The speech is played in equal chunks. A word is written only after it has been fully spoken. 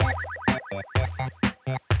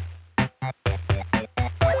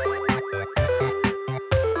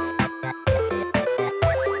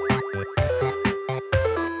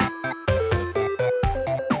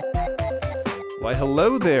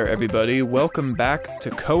Hello there, everybody. Welcome back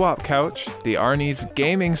to Co-op Couch, the Arnie's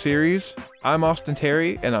gaming series. I'm Austin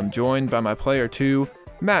Terry, and I'm joined by my player 2,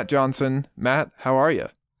 Matt Johnson. Matt, how are you?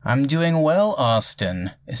 I'm doing well, Austin.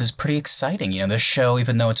 This is pretty exciting. This show,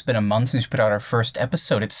 even though it's been a month since we put out our first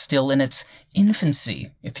episode, it's still in its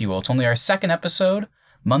infancy, if you will. It's only our second episode,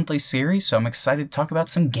 monthly series, so I'm excited to talk about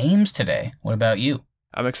some games today. What about you?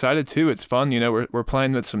 I'm excited too. It's fun. We're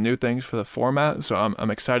playing with some new things for the format, so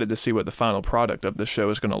I'm excited to see what the final product of this show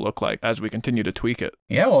is going to look like as we continue to tweak it.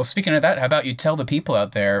 Yeah, well, speaking of that, how about you tell the people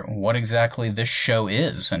out there what exactly this show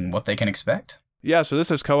is and what they can expect? Yeah, so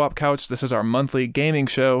this is Co-op Couch. This is our monthly gaming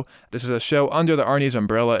show. This is a show under the Arnie's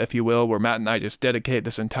umbrella, if you will, where Matt and I just dedicate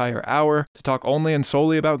this entire hour to talk only and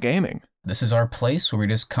solely about gaming. This is our place where we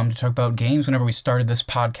just come to talk about games. Whenever we started this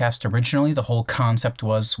podcast originally, the whole concept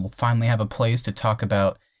was we'll finally have a place to talk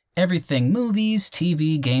about everything, movies,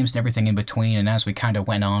 TV, games, and everything in between. And as we kind of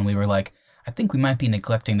went on, we were like, I think we might be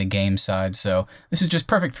neglecting the game side, so this is just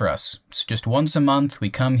perfect for us. It's just once a month,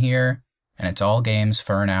 we come here, and it's all games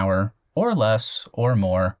for an hour. Or less, or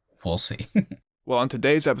more, we'll see. Well, on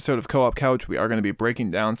today's episode of Co-op Couch, we are going to be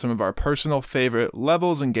breaking down some of our personal favorite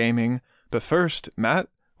levels in gaming. But first, Matt,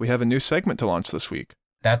 we have a new segment to launch this week.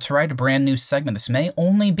 That's right, a brand new segment. This may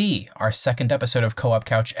only be our second episode of Co-op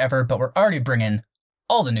Couch ever, but we're already bringing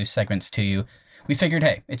all the new segments to you. We figured,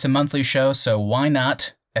 hey, it's a monthly show, so why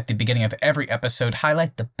not, at the beginning of every episode,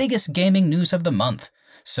 highlight the biggest gaming news of the month?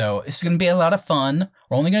 So this is going to be a lot of fun.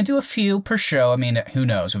 We're only going to do a few per show. I mean, who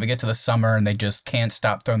knows? If we get to the summer and they just can't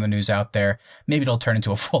stop throwing the news out there, maybe it'll turn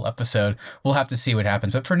into a full episode. We'll have to see what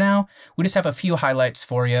happens. But for now, we just have a few highlights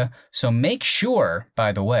for you. So make sure,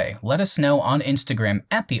 by the way, let us know on Instagram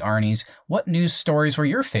at The Arnies what news stories were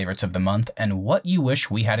your favorites of the month and what you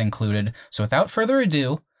wish we had included. So without further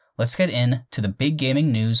ado, let's get into the big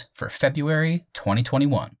gaming news for February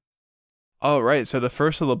 2021. All right, so the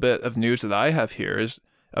first little bit of news that I have here is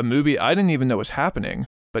a movie I didn't even know was happening,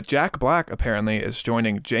 but Jack Black apparently is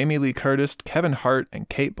joining Jamie Lee Curtis, Kevin Hart, and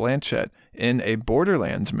Cate Blanchett in a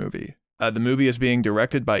Borderlands movie. The movie is being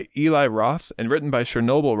directed by Eli Roth and written by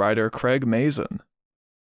Chernobyl writer Craig Mazin.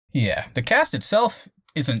 Yeah, the cast itself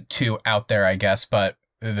isn't too out there, I guess, but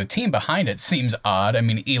the team behind it seems odd. I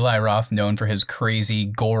mean, Eli Roth, known for his crazy,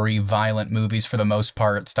 gory, violent movies for the most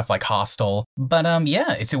part, stuff like Hostel. But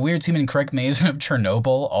yeah, it's a weird team, and Craig Mazin of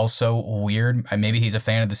Chernobyl, also weird. Maybe he's a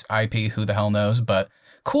fan of this IP, who the hell knows, but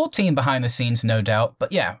cool team behind the scenes, no doubt.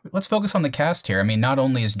 But yeah, let's focus on the cast here. I mean, not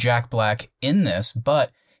only is Jack Black in this,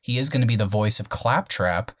 but he is going to be the voice of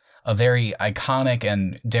Claptrap, a very iconic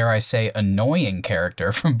and, dare I say, annoying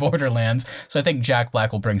character from Borderlands. So I think Jack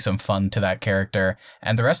Black will bring some fun to that character.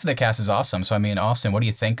 And the rest of the cast is awesome. So I mean, Austin, what do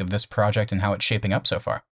you think of this project and how it's shaping up so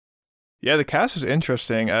far? Yeah, the cast is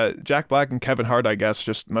interesting. Jack Black and Kevin Hart, I guess,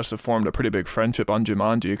 just must have formed a pretty big friendship on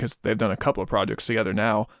Jumanji because they've done a couple of projects together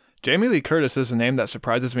now. Jamie Lee Curtis is the name that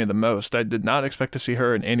surprises me the most. I did not expect to see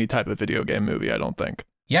her in any type of video game movie, I don't think.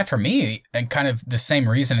 Yeah, for me, and kind of the same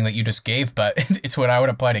reasoning that you just gave, but it's what I would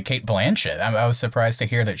apply to Cate Blanchett. I was surprised to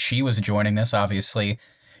hear that she was joining this, obviously.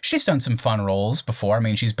 She's done some fun roles before. I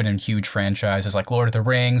mean, she's been in huge franchises like Lord of the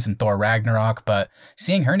Rings and Thor Ragnarok, but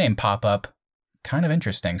seeing her name pop up, kind of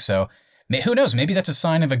interesting. So who knows? Maybe that's a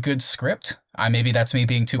sign of a good script. Maybe that's me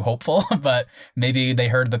being too hopeful, but maybe they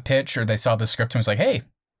heard the pitch or they saw the script and was like, hey,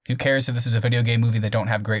 who cares if this is a video game movie that don't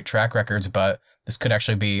have great track records, but this could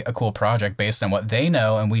actually be a cool project based on what they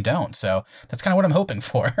know and we don't. So that's kind of what I'm hoping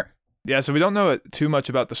for. Yeah, so we don't know too much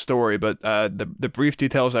about the story, but the brief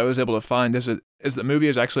details I was able to find is the movie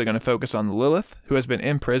is actually going to focus on Lilith, who has been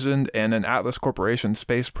imprisoned in an Atlas Corporation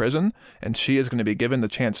space prison, and she is going to be given the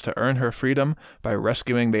chance to earn her freedom by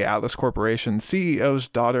rescuing the Atlas Corporation CEO's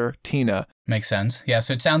daughter, Tina. Makes sense. Yeah,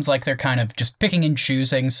 so it sounds like they're kind of just picking and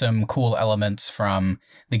choosing some cool elements from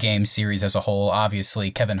the game series as a whole. Obviously,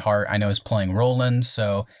 Kevin Hart, I know, is playing Roland,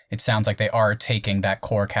 so it sounds like they are taking that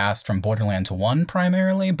core cast from Borderlands 1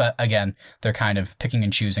 primarily, but again, they're kind of picking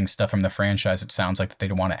and choosing stuff from the franchise it sounds like that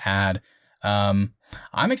they want to add.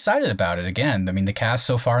 I'm excited about it. Again, I mean, the cast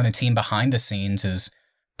so far and the team behind the scenes is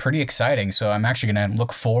pretty exciting, so I'm actually going to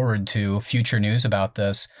look forward to future news about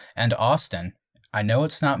this. And Austin, I know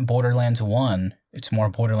it's not Borderlands 1, it's more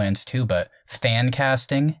Borderlands 2, but fan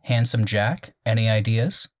casting, Handsome Jack, any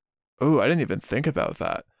ideas? Oh, I didn't even think about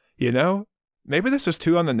that. Maybe this is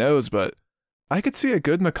too on the nose, but I could see a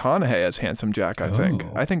good McConaughey as Handsome Jack, I think.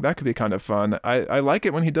 Ooh. I think that could be kind of fun. I like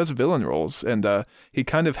it when he does villain roles, and he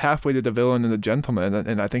kind of halfway did the villain in The Gentleman,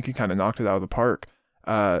 and I think he kind of knocked it out of the park.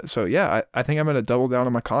 So yeah, I think I'm going to double down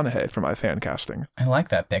on McConaughey for my fan casting. I like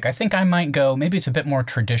that pick. I think I might go, maybe it's a bit more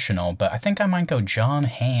traditional, but I think I might go John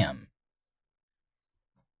Hamm.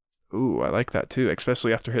 Ooh, I like that too,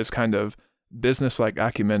 especially after his kind of business-like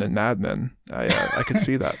acumen in Mad Men. I could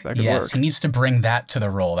see that. That could yes, work. he needs to bring that to the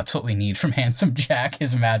role. That's what we need from Handsome Jack,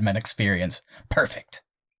 his Mad Men experience. Perfect.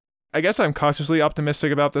 I guess I'm cautiously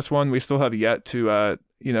optimistic about this one. We still have yet to,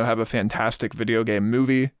 have a fantastic video game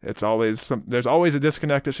movie. There's always a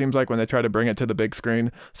disconnect, it seems like, when they try to bring it to the big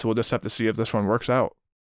screen. So we'll just have to see if this one works out.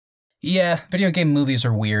 Yeah, video game movies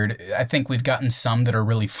are weird. I think we've gotten some that are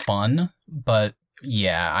really fun, but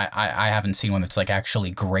yeah, I haven't seen one that's like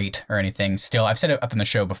actually great or anything. Still, I've said it up in the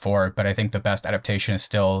show before, but I think the best adaptation is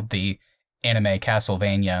still the anime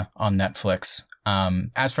Castlevania on Netflix.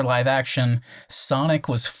 As for live action, Sonic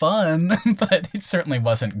was fun, but it certainly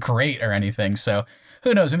wasn't great or anything. So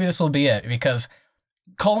who knows? Maybe this will be it, because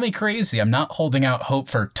call me crazy, I'm not holding out hope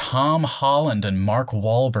for Tom Holland and Mark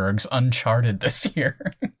Wahlberg's Uncharted this year.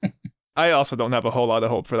 I also don't have a whole lot of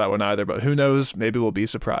hope for that one either, but who knows? Maybe we'll be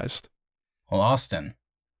surprised. Well, Austin,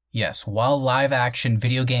 yes, while live action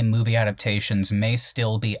video game movie adaptations may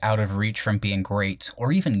still be out of reach from being great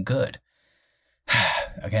or even good,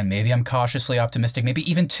 again, maybe I'm cautiously optimistic, maybe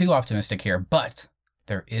even too optimistic here, but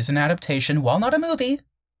there is an adaptation, while not a movie,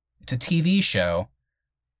 it's a TV show.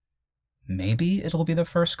 Maybe it'll be the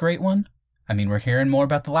first great one? I mean, we're hearing more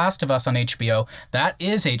about The Last of Us on HBO. That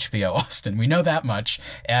is HBO, Austin. We know that much.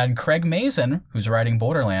 And Craig Mazin, who's writing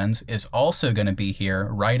Borderlands, is also going to be here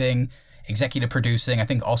writing, executive producing, I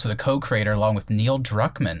think also the co-creator, along with Neil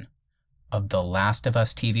Druckmann, of The Last of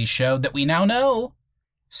Us TV show that we now know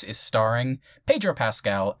is starring Pedro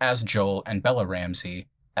Pascal as Joel and Bella Ramsey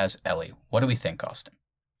as Ellie. What do we think, Austin?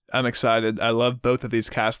 I'm excited. I love both of these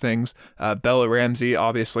castings. Bella Ramsey,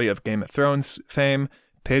 obviously, of Game of Thrones fame.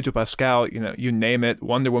 Pedro Pascal, you name it.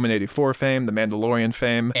 Wonder Woman 84 fame, The Mandalorian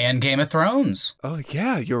fame. And Game of Thrones. Oh,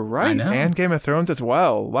 yeah, you're right. I know. And Game of Thrones as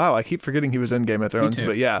well. Wow, I keep forgetting he was in Game of Thrones. Me too.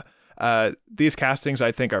 But yeah, these castings,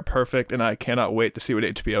 I think, are perfect, and I cannot wait to see what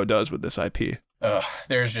HBO does with this IP.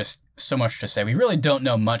 There's just so much to say. We really don't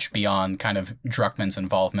know much beyond kind of Druckmann's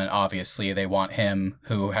involvement. Obviously, they want him,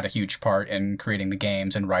 who had a huge part in creating the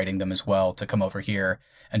games and writing them as well, to come over here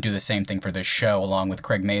and do the same thing for this show, along with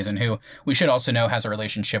Craig Mazin, who we should also know has a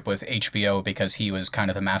relationship with HBO because he was kind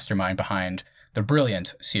of the mastermind behind the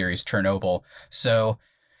brilliant series Chernobyl. So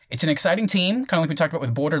it's an exciting team, kind of like we talked about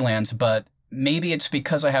with Borderlands, but maybe it's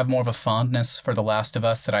because I have more of a fondness for The Last of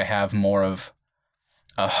Us that I have more of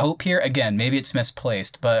a hope here. Again, maybe it's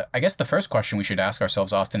misplaced, but I guess the first question we should ask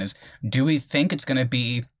ourselves, Austin, is do we think it's going to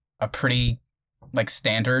be a pretty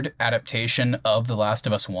standard adaptation of The Last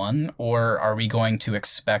of Us 1, or are we going to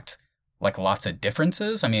expect lots of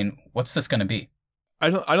differences? I mean, what's this going to be? I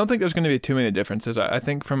don't think there's going to be too many differences. I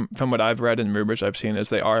think from what I've read and rumors I've seen is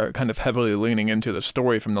they are kind of heavily leaning into the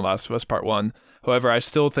story from The Last of Us Part 1. However, I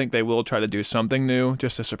still think they will try to do something new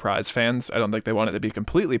just to surprise fans. I don't think they want it to be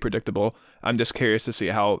completely predictable. I'm just curious to see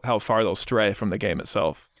how far they'll stray from the game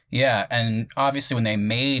itself. Yeah, and obviously when they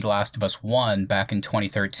made Last of Us 1 back in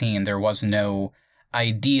 2013, there was no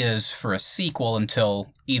ideas for a sequel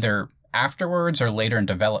until either afterwards or later in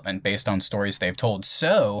development based on stories they've told.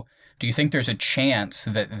 So, do you think there's a chance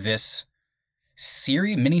that this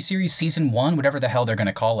miniseries, season 1, whatever the hell they're going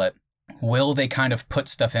to call it, will they kind of put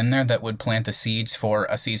stuff in there that would plant the seeds for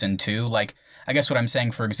a season 2? I guess what I'm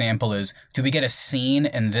saying, for example, is do we get a scene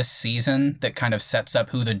in this season that kind of sets up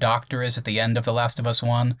who the doctor is at the end of The Last of Us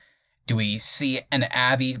 1? Do we see an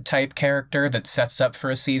Abby type character that sets up for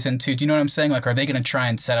a season 2? Do you know what I'm saying? Are they going to try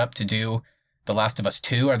and set up to do The Last of Us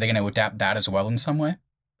 2? Are they going to adapt that as well in some way?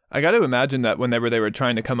 I got to imagine that whenever they were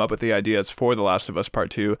trying to come up with the ideas for The Last of Us Part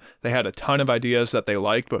 2, they had a ton of ideas that they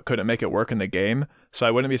liked but couldn't make it work in the game. So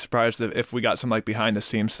I wouldn't be surprised if we got some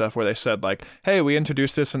behind-the-scenes stuff where they said hey, we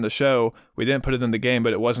introduced this in the show, we didn't put it in the game,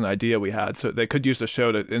 but it was an idea we had. So they could use the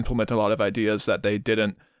show to implement a lot of ideas that they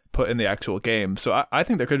didn't put in the actual game. So I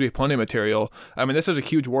think there could be plenty of material. I mean, this is a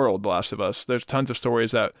huge world, The Last of Us. There's tons of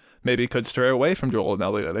stories that maybe could stray away from Joel and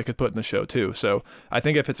Ellie that they could put in the show too. So I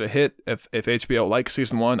think if it's a hit, if HBO likes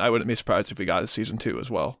season 1, I wouldn't be surprised if we got a season 2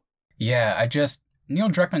 as well. Yeah, Neil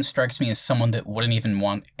Druckmann strikes me as someone that wouldn't even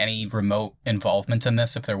want any remote involvement in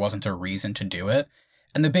this if there wasn't a reason to do it.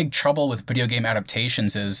 And the big trouble with video game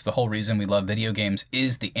adaptations is the whole reason we love video games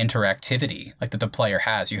is the interactivity that the player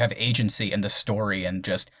has. You have agency in the story and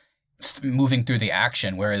just moving through the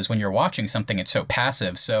action, whereas when you're watching something, it's so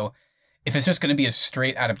passive. So if it's just going to be a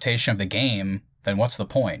straight adaptation of the game, then what's the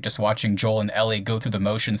point? Just watching Joel and Ellie go through the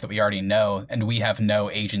motions that we already know, and we have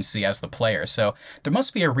no agency as the player. So there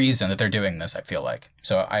must be a reason that they're doing this, I feel like.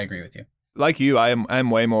 So I agree with you. Like you, I'm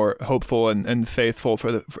way more hopeful and faithful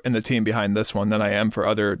in the team behind this one than I am for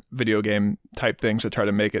other video game type things that try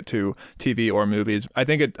to make it to TV or movies. I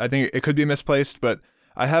think it could be misplaced, but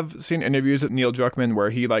I have seen interviews with Neil Druckmann where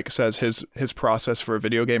he like says his process for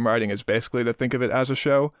video game writing is basically to think of it as a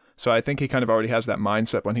show. So I think he kind of already has that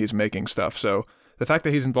mindset when he's making stuff. So the fact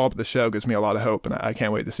that he's involved with the show gives me a lot of hope, and I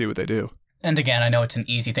can't wait to see what they do. And again, I know it's an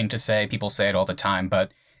easy thing to say. People say it all the time,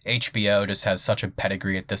 but HBO just has such a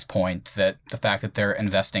pedigree at this point that the fact that they're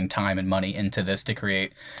investing time and money into this to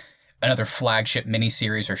create another flagship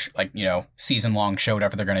miniseries or season-long show,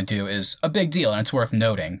 whatever they're going to do, is a big deal. And it's worth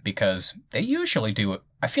noting because they usually do it.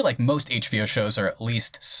 I feel like most HBO shows are at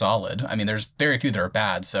least solid. I mean, there's very few that are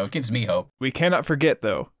bad, so it gives me hope. We cannot forget,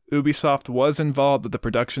 though, Ubisoft was involved with the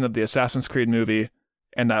production of the Assassin's Creed movie,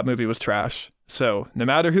 and that movie was trash. So no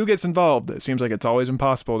matter who gets involved, it seems like it's always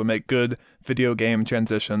impossible to make good video game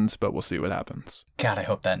transitions, but we'll see what happens. God, I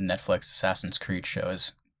hope that Netflix Assassin's Creed show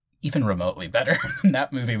is even remotely better than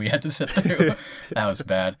that movie we had to sit through. That was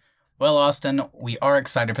bad. Well, Austin, we are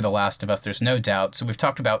excited for The Last of Us, there's no doubt. So we've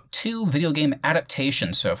talked about 2 video game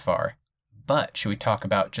adaptations so far. But should we talk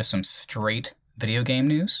about just some straight video game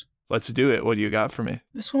news? Let's do it. What do you got for me?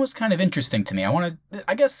 This one was kind of interesting to me.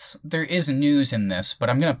 I guess there is news in this, but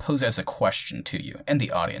I'm going to pose it as a question to you and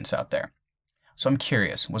the audience out there. So I'm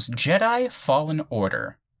curious, was Jedi Fallen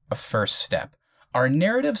Order a first step? Are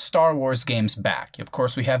narrative Star Wars games back? Of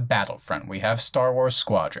course, we have Battlefront, we have Star Wars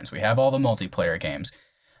Squadrons, we have all the multiplayer games.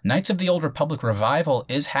 Knights of the Old Republic revival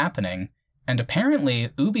is happening, and apparently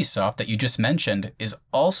Ubisoft, that you just mentioned, is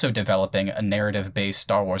also developing a narrative-based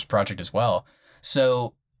Star Wars project as well.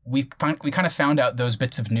 So we kind of found out those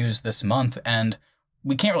bits of news this month, and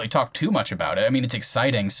we can't really talk too much about it. I mean, it's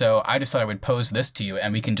exciting, so I just thought I would pose this to you,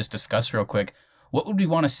 and we can just discuss real quick. What would we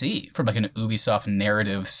want to see from like an Ubisoft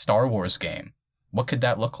narrative Star Wars game? What could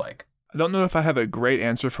that look like? I don't know if I have a great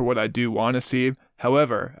answer for what I do want to see.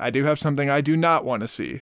 However, I do have something I do not want to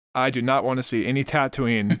see. I do not want to see any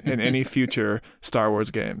Tatooine in any future Star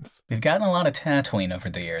Wars games. We've gotten a lot of Tatooine over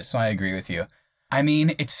the years, so I agree with you. I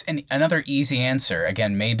mean, it's another easy answer.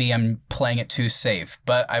 Again, maybe I'm playing it too safe,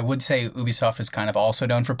 but I would say Ubisoft is kind of also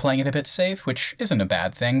known for playing it a bit safe, which isn't a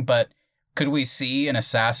bad thing, but could we see an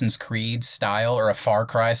Assassin's Creed style or a Far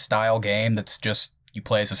Cry style game that's just you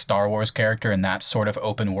play as a Star Wars character in that sort of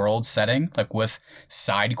open world setting, like with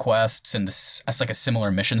side quests and this as like a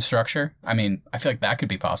similar mission structure? I mean, I feel like that could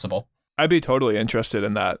be possible. I'd be totally interested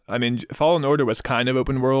in that. I mean, Fallen Order was kind of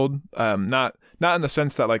open world, not in the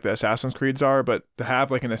sense that like the Assassin's Creeds are, but to have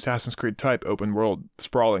like an Assassin's Creed type open world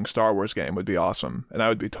sprawling Star Wars game would be awesome, and I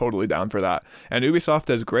would be totally down for that. And Ubisoft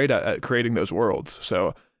is great at creating those worlds,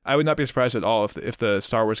 so I would not be surprised at all if the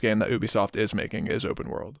Star Wars game that Ubisoft is making is open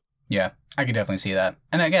world. Yeah, I could definitely see that.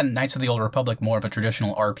 And again, Knights of the Old Republic, more of a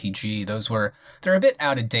traditional RPG. They're a bit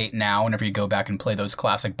out of date now whenever you go back and play those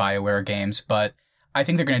classic BioWare games, but I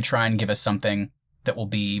think they're going to try and give us something that will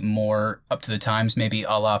be more up to the times, maybe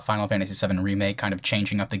a la Final Fantasy VII Remake, kind of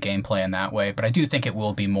changing up the gameplay in that way. But I do think it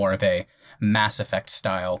will be more of a Mass Effect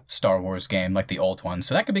style Star Wars game like the old one.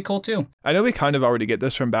 So that could be cool too. I know we kind of already get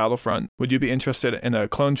this from Battlefront. Would you be interested in a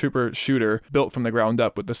clone trooper shooter built from the ground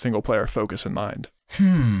up with the single player focus in mind?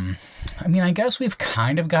 I mean, I guess we've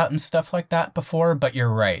kind of gotten stuff like that before, but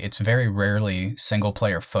you're right. It's very rarely single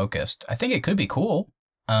player focused. I think it could be cool.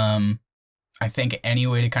 I think any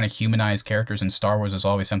way to kind of humanize characters in Star Wars is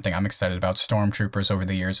always something I'm excited about. Stormtroopers over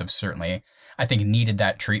the years have certainly, I think, needed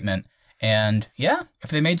that treatment. And yeah,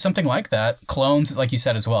 if they made something like that, clones, like you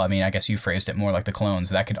said as well, I mean, I guess you phrased it more like the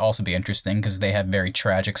clones. That could also be interesting because they have very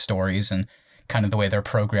tragic stories and kind of the way their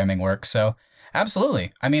programming works. So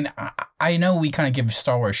absolutely. I mean, I know we kind of give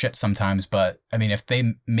Star Wars shit sometimes, but I mean, if they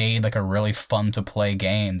made like a really fun to play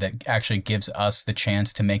game that actually gives us the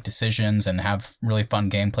chance to make decisions and have really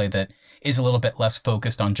fun gameplay that is a little bit less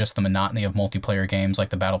focused on just the monotony of multiplayer games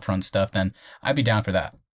like the Battlefront stuff, then I'd be down for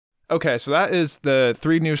that. Okay, so that is the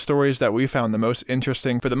 3 news stories that we found the most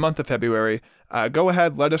interesting for the month of February. Go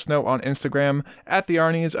ahead, let us know on Instagram at The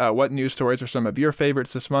Arnies what news stories are some of your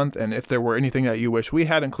favorites this month, and if there were anything that you wish we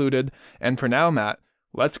had included. And for now, Matt,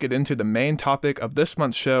 let's get into the main topic of this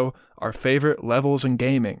month's show, our favorite levels in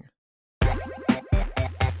gaming.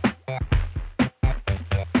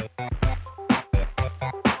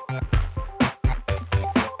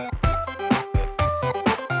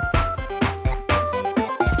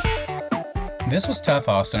 This was tough,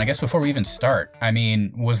 Austin. I guess before we even start, I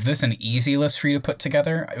mean, was this an easy list for you to put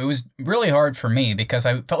together? It was really hard for me because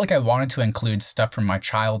I felt like I wanted to include stuff from my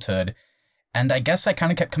childhood, and I guess I kind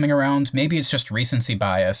of kept coming around. Maybe it's just recency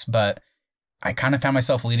bias, but I kind of found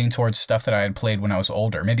myself leaning towards stuff that I had played when I was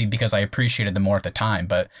older, maybe because I appreciated them more at the time.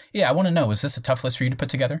 But yeah, I want to know, was this a tough list for you to put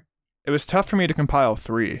together? It was tough for me to compile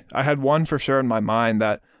 3. I had one for sure in my mind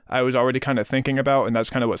that I was already kind of thinking about, and that's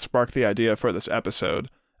kind of what sparked the idea for this episode.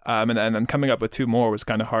 and then coming up with 2 more was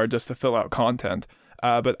kind of hard just to fill out content.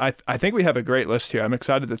 But I think we have a great list here. I'm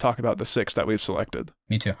excited to talk about the 6 that we've selected.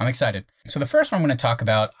 Me too. I'm excited. So the first one I'm going to talk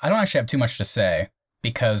about, I don't actually have too much to say,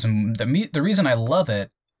 because the reason I love it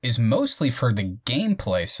is mostly for the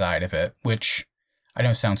gameplay side of it, which I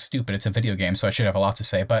know sounds stupid. It's a video game, so I should have a lot to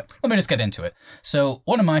say, but let me just get into it. So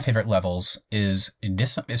one of my favorite levels is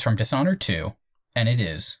from Dishonored 2, and it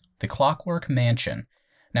is the Clockwork Mansion.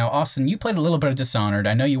 Now, Austin, you played a little bit of Dishonored.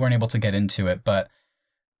 I know you weren't able to get into it, but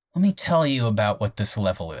let me tell you about what this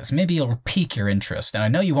level is. Maybe it'll pique your interest, and I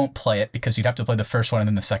know you won't play it because you'd have to play the first one and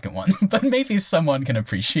then the second one, but maybe someone can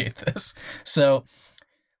appreciate this. So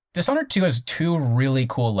Dishonored 2 has 2 really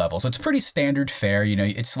cool levels. It's pretty standard fare,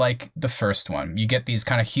 it's like the first one. You get these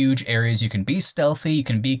kind of huge areas. You can be stealthy, you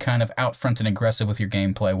can be kind of out front and aggressive with your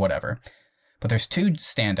gameplay, whatever. But there's 2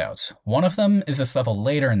 standouts. One of them is this level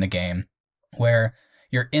later in the game where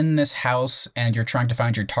you're in this house and you're trying to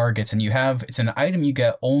find your targets, and it's an item you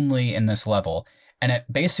get only in this level. And it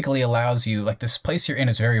basically allows you, like, this place you're in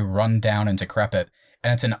is very run down and decrepit.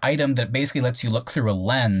 And it's an item that basically lets you look through a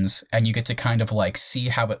lens, and you get to kind of like see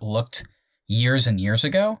how it looked years and years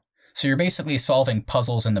ago. So you're basically solving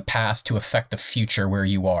puzzles in the past to affect the future where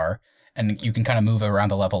you are, and you can kind of move around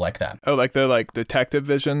the level like that. Oh, like the detective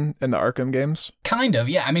vision in the Arkham games? Kind of,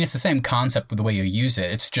 yeah. I mean, it's the same concept with the way you use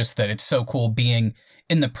it. It's just that it's so cool being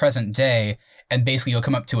in the present day, and basically you'll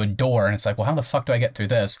come up to a door and it's like, well, how the fuck do I get through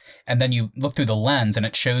this? And then you look through the lens and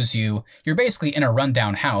it shows you're basically in a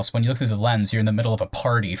rundown house. When you look through the lens, you're in the middle of a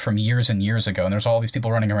party from years and years ago, and there's all these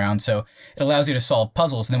people running around. So it allows you to solve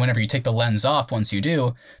puzzles. And then whenever you take the lens off, once you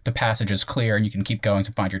do, the passage is clear and you can keep going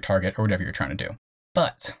to find your target or whatever you're trying to do.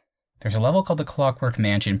 But there's a level called the Clockwork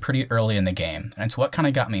Mansion pretty early in the game. And it's what kind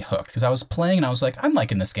of got me hooked, because I was playing and I was like, I'm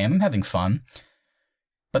liking this game. I'm having fun.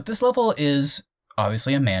 But this level is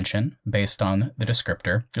obviously a mansion based on the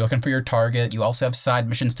descriptor. You're looking for your target. You also have side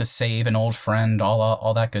missions to save an old friend,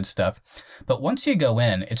 all that good stuff. But once you go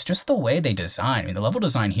in, it's just the way they design. I mean, the level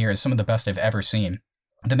design here is some of the best I've ever seen.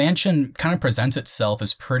 The mansion kind of presents itself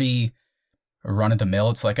as pretty run-of-the-mill.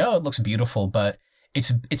 It's like, oh, it looks beautiful, but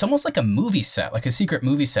it's almost like a movie set, like a secret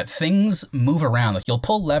movie set. Things move around. Like, you'll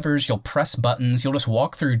pull levers, you'll press buttons, you'll just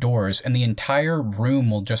walk through doors, and the entire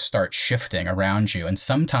room will just start shifting around you. And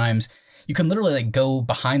sometimes you can literally like go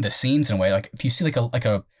behind the scenes in a way. Like if you see like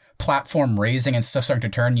a platform raising and stuff starting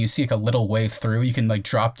to turn, you see like a little way through, you can like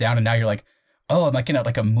drop down, and now you're like, oh, I'm like in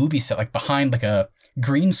a movie set, like behind like a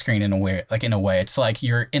green screen in a way. It's like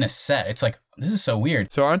you're in a set. It's like, this is so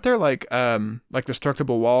weird. So aren't there like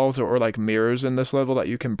destructible walls or like mirrors in this level that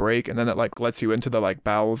you can break, and then it like lets you into the like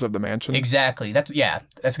bowels of the mansion? Exactly. That's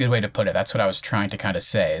a good way to put it. That's what I was trying to kind of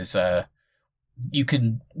say is you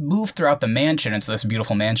can move throughout the mansion. It's this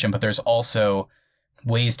beautiful mansion, but there's also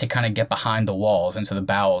ways to kind of get behind the walls into the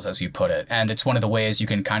bowels, as you put it. And it's one of the ways you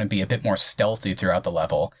can kind of be a bit more stealthy throughout the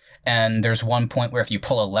level. And there's one point where if you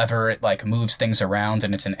pull a lever, it like moves things around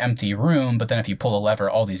and it's an empty room. But then if you pull a lever,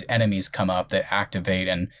 all these enemies come up that activate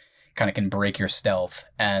and kind of can break your stealth.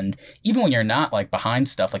 And even when you're not like behind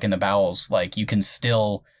stuff, like in the bowels, like you can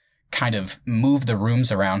still kind of move the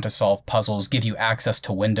rooms around to solve puzzles, give you access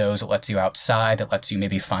to windows, it lets you outside, it lets you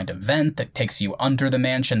maybe find a vent that takes you under the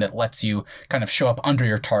mansion, that lets you kind of show up under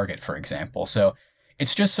your target, for example. So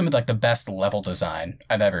it's just some of like the best level design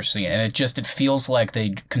I've ever seen. And it feels like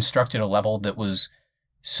they constructed a level that was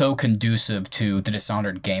so conducive to the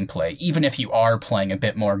Dishonored gameplay. Even if you are playing a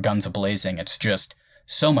bit more guns a-blazing, it's just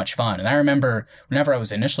so much fun. And I remember whenever I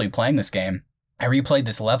was initially playing this game, I replayed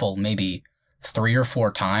this level maybe 3 or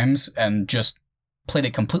 4 times and just played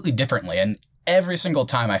it completely differently. And every single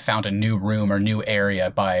time I found a new room or new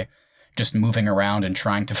area by just moving around and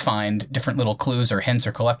trying to find different little clues or hints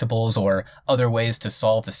or collectibles or other ways to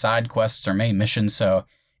solve the side quests or main missions. So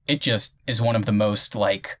it just is one of the most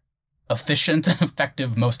like efficient,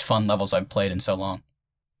 effective, most fun levels I've played in so long.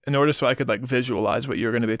 In order so I could like visualize what you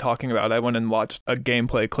were going to be talking about, I went and watched a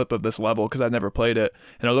gameplay clip of this level because I've never played it,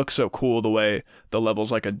 and it looks so cool the way the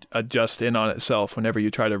levels like adjust in on itself whenever you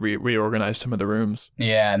try to reorganize some of the rooms.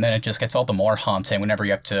 Yeah, and then it just gets all the more haunting whenever you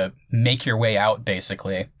have to make your way out,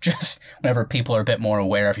 basically. Just whenever people are a bit more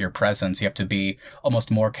aware of your presence, you have to be almost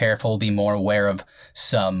more careful, be more aware of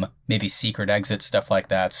some maybe secret exits, stuff like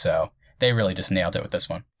that. So they really just nailed it with this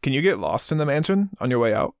one. Can you get lost in the mansion on your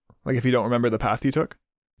way out? Like if you don't remember the path you took?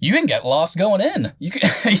 You can get lost going in. You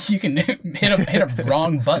can hit a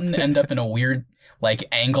wrong button, end up in a weird like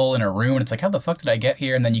angle in a room, and it's like, how the fuck did I get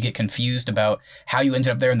here? And then you get confused about how you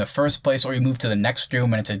ended up there in the first place, or you move to the next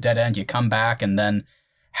room and it's a dead end. You come back and then,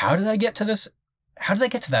 how did I get to this? How did I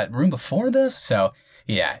get to that room before this? So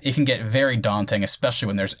yeah, it can get very daunting, especially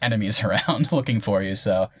when there's enemies around looking for you.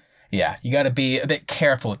 So yeah, you got to be a bit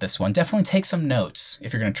careful with this one. Definitely take some notes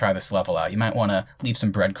if you're going to try this level out. You might want to leave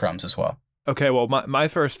some breadcrumbs as well. Okay, well, my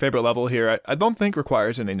first favorite level here, I don't think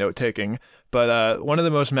requires any note-taking, but one of the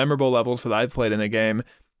most memorable levels that I've played in a game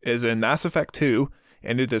is in Mass Effect 2,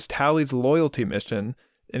 and it is Tali's loyalty mission,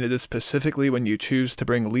 and it is specifically when you choose to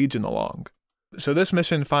bring Legion along. So this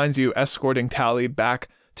mission finds you escorting Tali back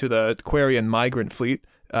to the Quarian migrant fleet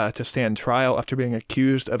to stand trial after being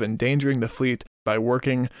accused of endangering the fleet by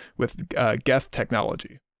working with Geth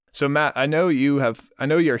technology. So Matt, I know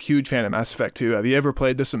you're a huge fan of Mass Effect 2. Have you ever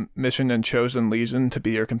played this mission and chosen Legion to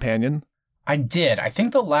be your companion? I did. I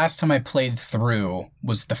think the last time I played through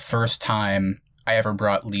was the first time I ever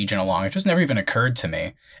brought Legion along. It just never even occurred to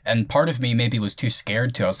me. And part of me maybe was too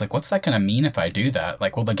scared to. I was like, what's that going to mean if I do that?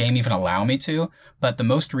 Like, will the game even allow me to? But the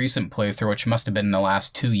most recent playthrough, which must have been in the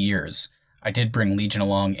last 2 years, I did bring Legion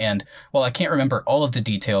along. And while I can't remember all of the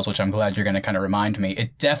details, which I'm glad you're going to kind of remind me,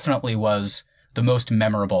 it definitely was the most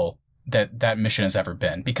memorable that mission has ever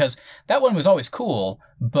been. Because that one was always cool,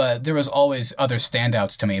 but there was always other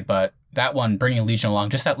standouts to me. But that one, bringing Legion along,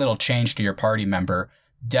 just that little change to your party member,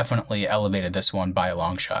 definitely elevated this one by a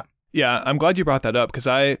long shot. Yeah, I'm glad you brought that up, because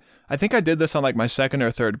I think I did this on like my second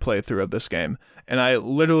or third playthrough of this game, and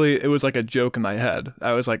it was like a joke in my head.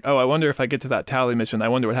 I was like, oh, I wonder if I get to that Tali mission, I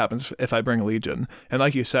wonder what happens if I bring Legion. And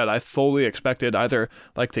like you said, I fully expected either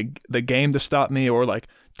like the game to stop me or like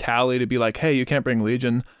Tali to be like, hey, you can't bring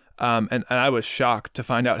Legion. And I was shocked to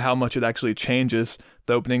find out how much it actually changes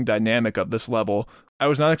the opening dynamic of this level. I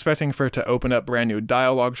was not expecting for it to open up brand new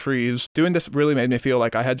dialogue trees. Doing this really made me feel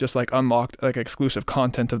like I had just like unlocked like exclusive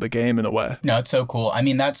content of the game in a way. No, it's so cool. I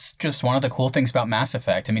mean, that's just one of the cool things about Mass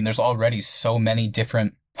Effect. I mean, there's already so many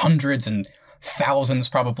different hundreds and thousands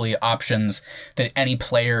probably options that any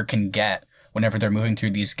player can get whenever they're moving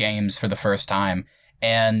through these games for the first time.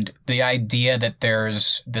 And the idea that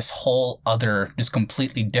there's this whole other, just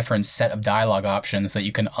completely different set of dialogue options that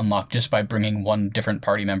you can unlock just by bringing one different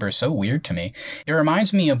party member is so weird to me. It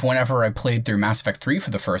reminds me of whenever I played through Mass Effect 3 for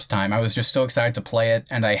the first time. I was just so excited to play it,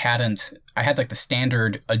 and I had like the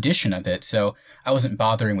standard edition of it, so I wasn't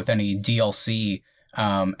bothering with any DLC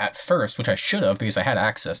at first, which I should have because I had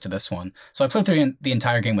access to this one. So I played through the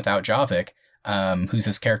entire game without Javik, who's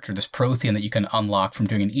this character, this Prothean that you can unlock from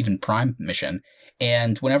doing an Eden Prime mission.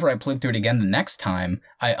 And whenever I played through it again the next time,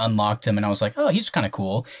 I unlocked him and I was like, oh, he's kind of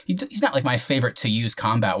cool. He's not like my favorite to use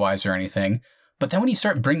combat-wise or anything. But then when you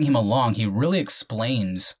start bringing him along, he really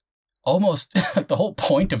explains almost like the whole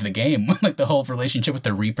point of the game, like the whole relationship with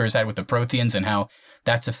the Reapers had with the Protheans and how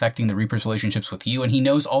that's affecting the Reapers' relationships with you. And he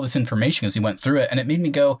knows all this information as he went through it. And it made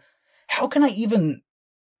me go, how can I even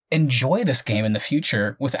enjoy this game in the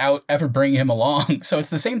future without ever bringing him along? So it's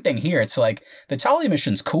the same thing here. It's like the Tali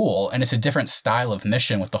mission's cool and it's a different style of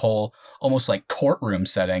mission with the whole almost like courtroom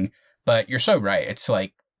setting, but you're so right. It's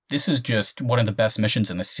like, this is just one of the best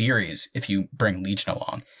missions in the series if you bring Legion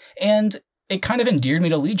along. And it kind of endeared me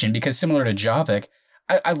to Legion because similar to Javik,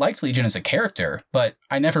 I liked Legion as a character, but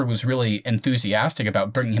I never was really enthusiastic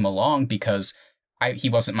about bringing him along because he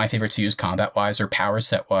wasn't my favorite to use combat-wise or power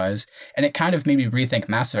set-wise, and it kind of made me rethink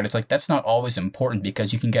Mass Effect. It's like, that's not always important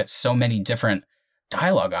because you can get so many different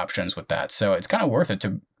dialogue options with that, so it's kind of worth it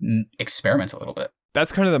to experiment a little bit.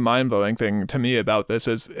 That's kind of the mind-blowing thing to me about this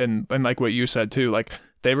is, and like what you said too, like,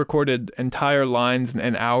 they recorded entire lines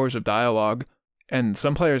and hours of dialogue, and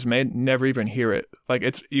some players may never even hear it.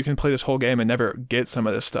 Like, you can play this whole game and never get some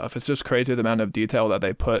of this stuff. It's just crazy the amount of detail that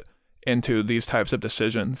they put into these types of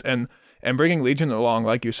decisions, and bringing Legion along,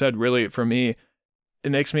 like you said, really, for me,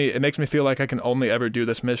 it makes me feel like I can only ever do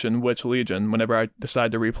this mission with Legion whenever I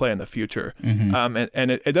decide to replay in the future. Mm-hmm.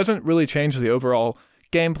 And it doesn't really change the overall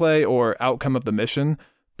gameplay or outcome of the mission,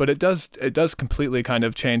 but it does completely kind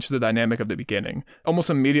of change the dynamic of the beginning. Almost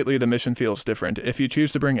immediately, the mission feels different. If you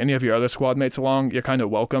choose to bring any of your other squad mates along, you're kind of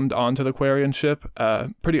welcomed onto the Quarian ship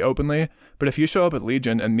pretty openly. But if you show up at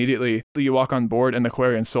Legion, immediately you walk on board and the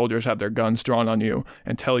Quarian soldiers have their guns drawn on you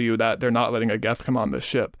and tell you that they're not letting a Geth come on this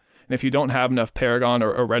ship. And if you don't have enough Paragon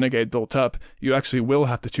or Renegade built up, you actually will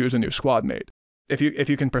have to choose a new squad mate. If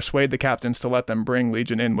you can persuade the captains to let them bring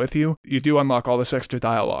Legion in with you, you do unlock all this extra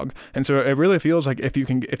dialogue. And so it really feels like if you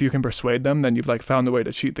can persuade them, then you've like found a way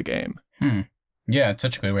to cheat the game. Yeah, it's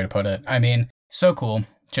such a good way to put it. I mean, so cool.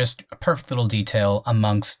 Just a perfect little detail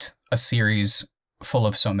amongst a series full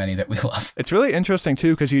of so many that we love. It's really interesting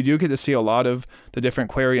too, because you do get to see a lot of the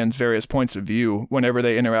different Quarians' various points of view whenever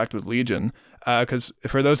they interact with Legion. Because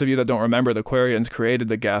for those of you that don't remember, the Quarians created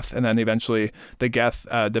the Geth, and then eventually the Geth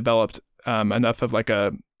developed enough of like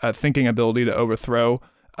a thinking ability to overthrow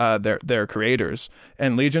their creators.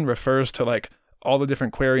 And Legion refers to like all the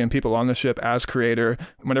different Quarian people on the ship as creator.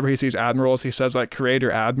 Whenever he sees admirals, he says like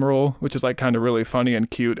creator admiral, which is like kind of really funny and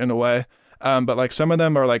cute in a way. But like some of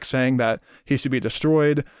them are like saying that he should be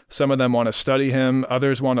destroyed. Some of them want to study him.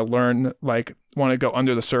 Others want to learn, like want to go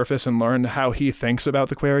under the surface and learn how he thinks about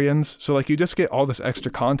the Quarians. So like you just get all this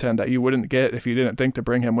extra content that you wouldn't get if you didn't think to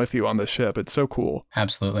bring him with you on this ship. It's so cool.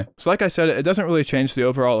 Absolutely. So like I said, it doesn't really change the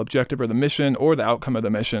overall objective or the mission or the outcome of the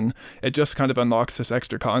mission. It just kind of unlocks this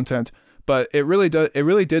extra content. But it really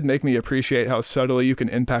did make me appreciate how subtly you can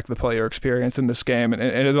impact the player experience in this game. And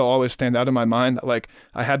it'll always stand out in my mind that, like,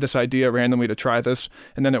 I had this idea randomly to try this,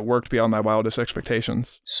 and then it worked beyond my wildest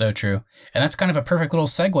expectations. So true. And that's kind of a perfect little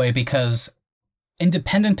segue, because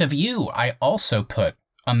independent of you, I also put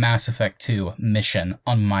a Mass Effect 2 mission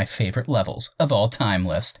on my favorite levels of all time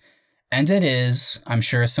list. And it is, I'm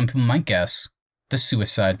sure some people might guess, the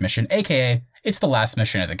Suicide Mission, aka it's the last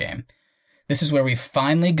mission of the game. This is where we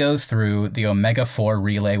finally go through the Omega-4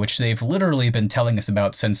 relay, which they've literally been telling us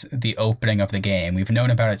about since the opening of the game. We've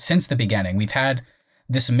known about it since the beginning. We've had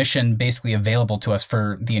this mission basically available to us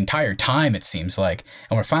for the entire time, it seems like.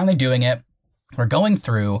 And we're finally doing it. We're going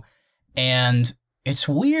through, and it's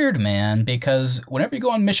weird, man, because whenever you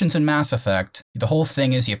go on missions in Mass Effect, the whole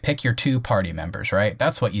thing is you pick your 2 party members, right?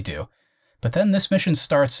 That's what you do. But then this mission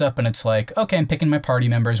starts up and it's like, okay, I'm picking my party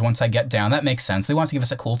members once I get down. That makes sense. They want to give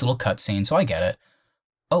us a cool little cutscene, so I get it.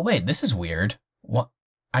 Oh, wait, this is weird. What?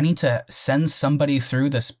 I need to send somebody through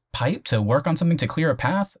this pipe to work on something to clear a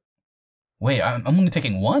path? Wait, I'm only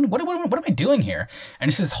picking one? What am I doing here? And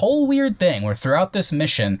it's this whole weird thing where throughout this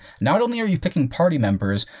mission, not only are you picking party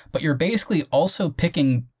members, but you're basically also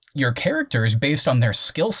picking your characters based on their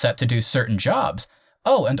skill set to do certain jobs.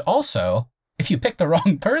 Oh, and also, if you pick the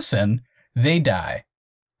wrong person, they die.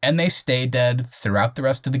 And they stay dead throughout the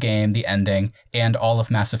rest of the game, the ending, and all of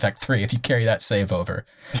Mass Effect 3 if you carry that save over.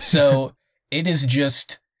 So it is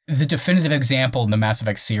just the definitive example in the Mass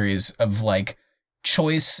Effect series of like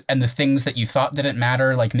choice and the things that you thought didn't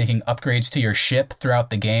matter, like making upgrades to your ship throughout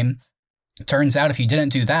the game. It turns out if you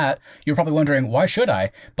didn't do that, you're probably wondering, why should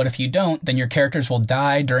I? But if you don't, then your characters will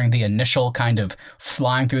die during the initial kind of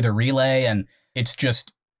flying through the relay, and it's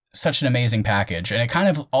just such an amazing package. And it kind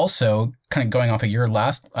of also, kind of going off of your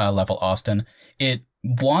last level, Austin, it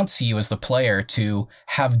wants you as the player to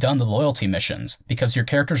have done the loyalty missions, because your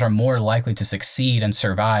characters are more likely to succeed and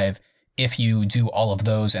survive if you do all of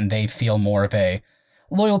those and they feel more of a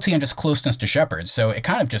loyalty and just closeness to Shepard. So it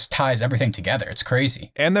kind of just ties everything together. It's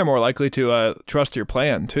crazy. And they're more likely to trust your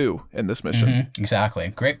plan, too, in this mission. Mm-hmm, exactly.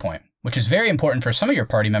 Great point. Which is very important for some of your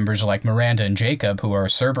party members like Miranda and Jacob, who are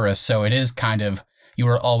Cerberus. So it is kind of, you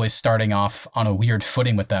are always starting off on a weird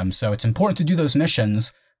footing with them. So it's important to do those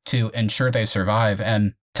missions to ensure they survive.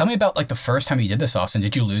 And tell me about like the first time you did this, Austin.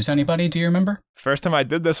 Did you lose anybody? Do you remember? First time I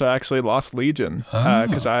did this, I actually lost Legion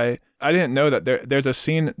because I didn't know that there's a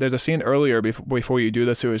scene earlier before you do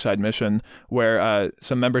the suicide mission where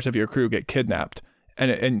some members of your crew get kidnapped.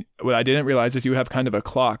 And what I didn't realize is you have kind of a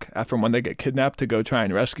clock from when they get kidnapped to go try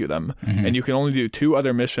and rescue them. Mm-hmm. And you can only do 2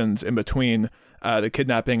 other missions in between the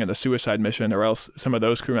kidnapping and the suicide mission, or else some of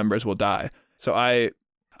those crew members will die. So I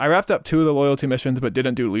wrapped up 2 of the loyalty missions, but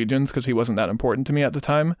didn't do Legions because he wasn't that important to me at the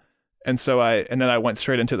time. And then I went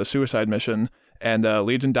straight into the suicide mission, and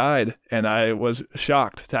Legion died, and I was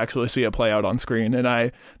shocked to actually see it play out on screen.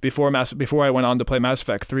 And before I went on to play Mass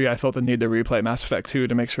Effect 3, I felt the need to replay Mass Effect 2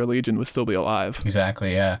 to make sure Legion would still be alive.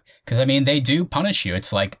 Exactly, yeah. Because, I mean, they do punish you.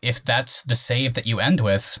 It's like, if that's the save that you end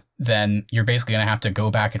with, then you're basically going to have to go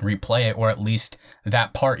back and replay it, or at least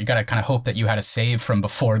that part, you got to kind of hope that you had a save from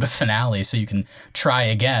before the finale so you can try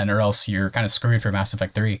again, or else you're kind of screwed for Mass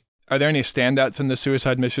Effect 3. Are there any standouts in the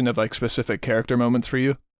suicide mission of like specific character moments for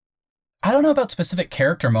you? I don't know about specific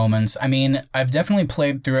character moments. I mean, I've definitely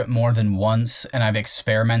played through it more than once, and I've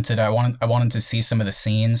experimented. I wanted to see some of the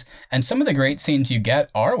scenes, and some of the great scenes you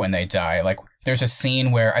get are when they die. Like, there's a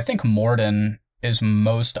scene where I think Mordin is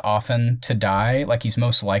most often to die, like he's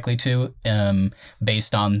most likely to,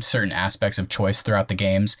 based on certain aspects of choice throughout the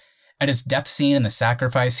games. And his death scene and the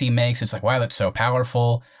sacrifice he makes, it's like, wow, that's so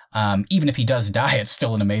powerful. Even if he does die, it's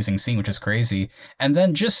still an amazing scene, which is crazy. And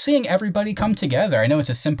then just seeing everybody come together. I know it's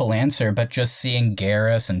a simple answer, but just seeing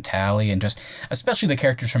Garrus and Tali and just, especially the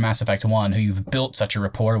characters from Mass Effect 1 who you've built such a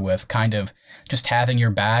rapport with, kind of just having your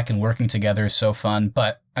back and working together is so fun.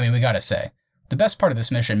 But, I mean, we gotta say, the best part of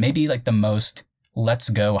this mission, maybe like the most let's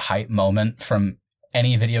go hype moment from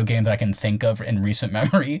any video game that I can think of in recent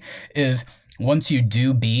memory, is once you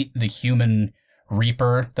do beat the human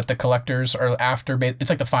Reaper that the collectors are after. It's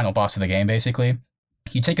like the final boss of the game, basically.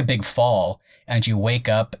 you take a big fall and you wake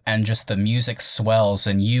up and just the music swells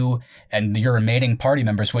and you and your remaining party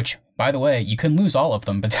members, which, by the way, you can lose all of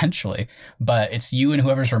them potentially, but it's you and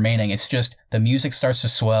whoever's remaining. It's just the music starts to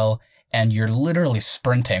swell and you're literally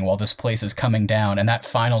sprinting while this place is coming down. And that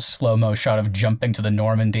final slow-mo shot of jumping to the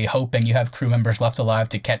Normandy, hoping you have crew members left alive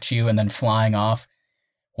to catch you and then flying off.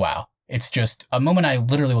 Wow. It's just a moment I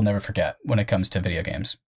literally will never forget when it comes to video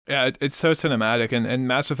games. Yeah, it's so cinematic, and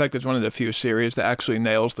Mass Effect is one of the few series that actually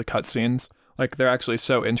nails the cutscenes. Like, they're actually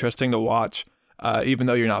so interesting to watch, even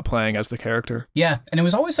though you're not playing as the character. Yeah, and it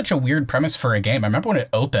was always such a weird premise for a game. I remember when it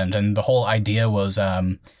opened, and the whole idea was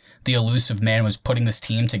the Illusive Man was putting this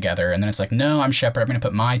team together, and then it's like, no, I'm Shepard, I'm going to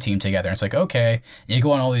put my team together. And it's like, okay, and you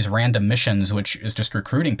go on all these random missions, which is just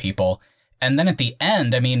recruiting people. And then at the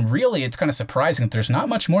end, I mean, really, it's kind of surprising that there's not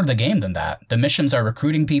much more to the game than that. The missions are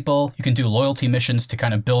recruiting people. You can do loyalty missions to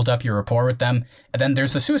kind of build up your rapport with them. And then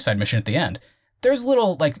there's the suicide mission at the end. There's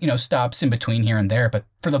little, stops in between here and there. But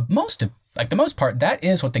for the most part, that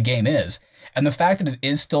is what the game is. And the fact that it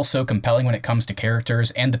is still so compelling when it comes to characters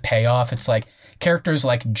and the payoff, it's like characters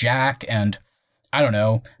like Jack and, I don't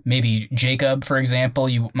know, maybe Jacob, for example,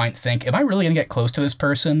 you might think, am I really going to get close to this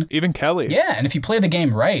person? Even Kelly. Yeah, and if you play the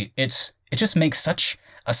game right, it just makes such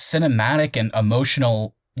a cinematic and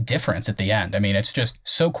emotional difference at the end. I mean, it's just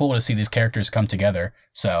so cool to see these characters come together.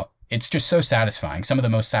 So it's just so satisfying. Some of the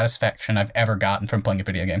most satisfaction I've ever gotten from playing a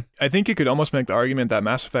video game. I think you could almost make the argument that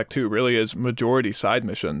Mass Effect 2 really is majority side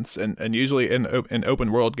missions. And usually in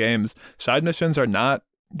open world games, side missions are not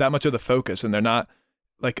that much of the focus, and they're not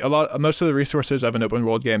like most of the resources of an open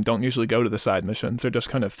world game don't usually go to the side missions. They're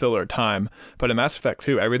just kind of filler time. But in Mass Effect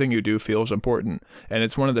 2, everything you do feels important. And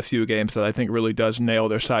it's one of the few games that I think really does nail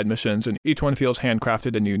their side missions, and each one feels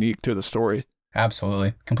handcrafted and unique to the story.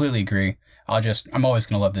 Absolutely. Completely agree. I'm always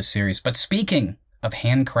going to love this series. But speaking of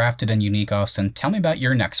handcrafted and unique, Austin, tell me about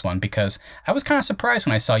your next one, because I was kind of surprised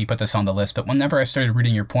when I saw you put this on the list, but whenever I started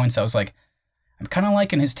reading your points, I was like, I'm kind of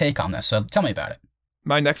liking his take on this. So tell me about it.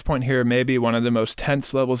 My next point here may be one of the most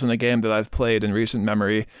tense levels in a game that I've played in recent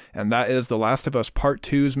memory, and that is The Last of Us Part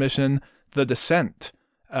 2's mission, The Descent.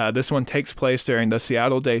 This one takes place during the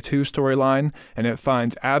Seattle Day 2 storyline, and it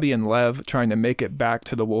finds Abby and Lev trying to make it back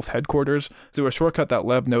to the Wolf headquarters through a shortcut that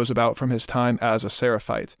Lev knows about from his time as a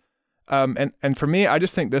Seraphite. And for me, I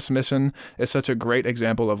just think this mission is such a great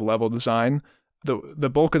example of level design. The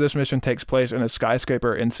bulk of this mission takes place in a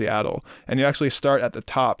skyscraper in Seattle, and you actually start at the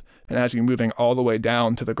top and as you're moving all the way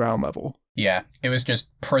down to the ground level. Yeah, it was just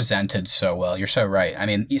presented so well. You're so right. I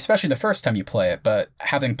mean, especially the first time you play it, but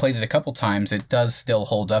having played it a couple times, it does still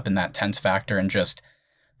hold up in that tense factor, and just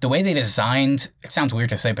the way they designed, it sounds weird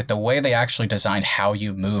to say, but the way they actually designed how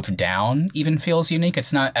you move down even feels unique.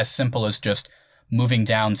 It's not as simple as just moving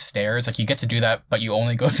downstairs. Like, you get to do that, but you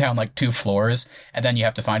only go down like 2 floors, and then you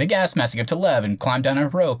have to find a gas mask to get to Lev and climb down a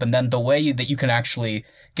rope. And then the way that you can actually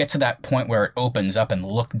get to that point where it opens up and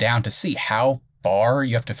look down to see how far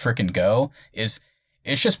you have to frickin' go it's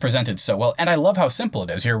just presented so well. And I love how simple it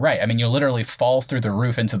is. You're right. I mean, you literally fall through the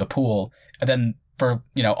roof into the pool, and then for,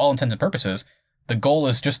 all intents and purposes, the goal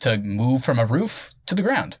is just to move from a roof to the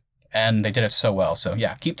ground. And they did it so well. So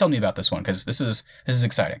yeah, keep telling me about this one, because this is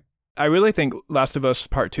exciting. I really think Last of Us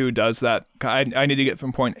Part 2 does that. I need to get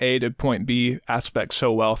from point A to point B aspect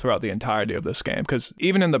so well throughout the entirety of this game. Because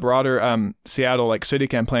even in the broader Seattle city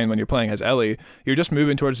campaign, when you're playing as Ellie, you're just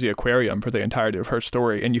moving towards the aquarium for the entirety of her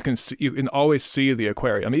story, and you can always see the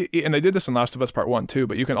aquarium. And they did this in Last of Us Part 1 too,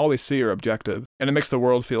 but you can always see your objective, and it makes the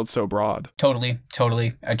world feel so broad. Totally.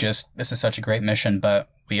 This is such a great mission, but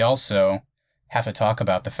we also have to talk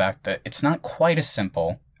about the fact that it's not quite as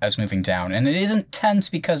simple as moving down. And it isn't tense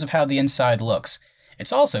because of how the inside looks.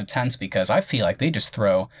 It's also tense because I feel like they just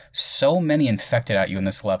throw so many infected at you in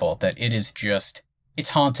this level that it's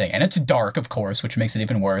haunting. And it's dark, of course, which makes it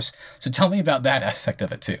even worse. So tell me about that aspect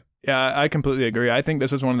of it too. Yeah, I completely agree. I think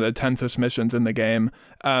this is one of the tensest missions in the game.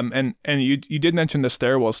 And you did mention the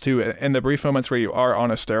stairwells too. In the brief moments where you are on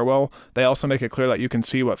a stairwell, they also make it clear that you can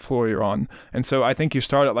see what floor you're on. And so I think you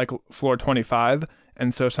start at floor 25,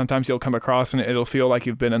 and so sometimes you'll come across and it'll feel like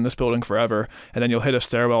you've been in this building forever, and then you'll hit a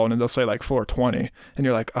stairwell and it'll say floor 20, and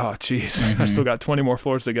you're like, oh geez, I still got 20 more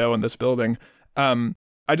floors to go in this building.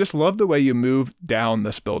 I just love the way you move down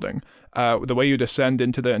this building, the way you descend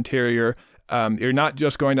into the interior. You're not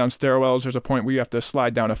just going down stairwells. There's a point where you have to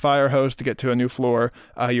slide down a fire hose to get to a new floor.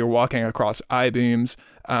 You're walking across I-beams.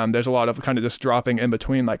 There's a lot of kind of just dropping in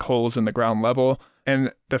between holes in the ground level.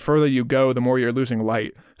 And the further you go, the more you're losing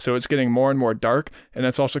light. So it's getting more and more dark, and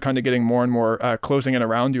it's also kind of getting more and more closing in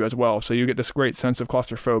around you as well. So you get this great sense of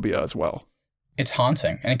claustrophobia as well. It's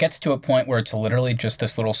haunting. And it gets to a point where it's literally just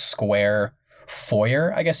this little square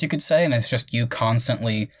foyer, I guess you could say, and it's just you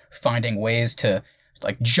constantly finding ways to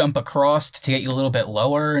like jump across to get you a little bit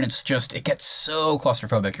lower, and it gets so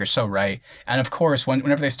claustrophobic. You're so right. And of course,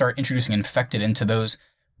 whenever they start introducing infected into those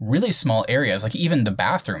really small areas, like even the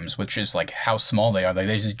bathrooms, which is like how small they are,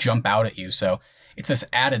 they just jump out at you. So it's this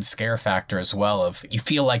added scare factor as well of you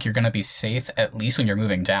feel like you're going to be safe at least when you're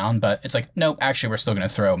moving down, but it's like, nope, actually we're still going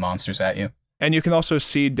to throw monsters at you. And you can also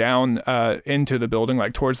see down into the building,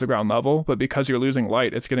 like towards the ground level, but because you're losing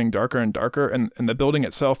light, it's getting darker and darker, and the building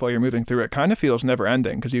itself, while you're moving through it, kind of feels never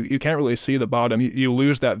ending, because you can't really see the bottom. You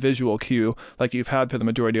lose that visual cue like you've had for the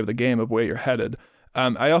majority of the game of where you're headed.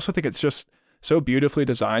 I also think it's just so beautifully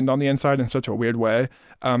designed on the inside in such a weird way.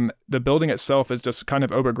 The building itself is just kind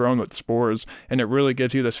of overgrown with spores, and it really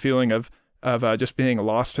gives you this feeling of just being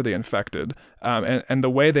lost to the infected. And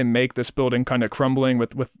the way they make this building kind of crumbling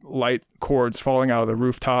with light cords falling out of the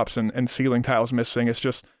rooftops and ceiling tiles missing, it's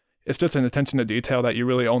just an attention to detail that you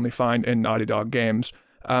really only find in Naughty Dog games.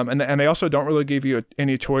 And they also don't really give you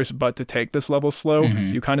any choice but to take this level slow.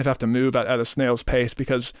 Mm-hmm. You kind of have to move at a snail's pace,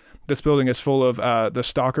 because this building is full of the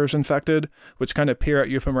stalkers infected, which kind of peer at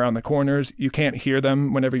you from around the corners. You can't hear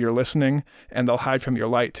them whenever you're listening, and they'll hide from your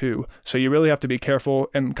light too. So you really have to be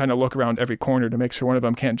careful and kind of look around every corner to make sure one of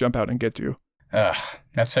them can't jump out and get you. Ugh,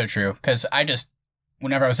 that's so true. Because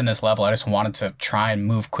whenever I was in this level, I just wanted to try and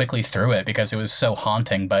move quickly through it because it was so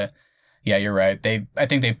haunting. But yeah, you're right. I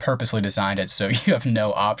think they purposely designed it so you have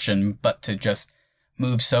no option but to just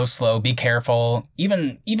move so slow, be careful,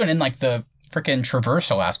 even in like the freaking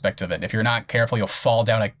traversal aspect of it. If you're not careful, you'll fall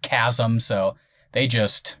down a chasm. So they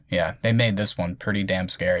made this one pretty damn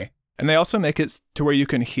scary. And they also make it to where you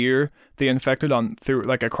can hear the infected through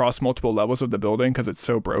like across multiple levels of the building because it's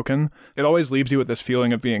so broken. It always leaves you with this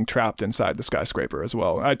feeling of being trapped inside the skyscraper as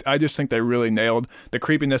well. I just think they really nailed the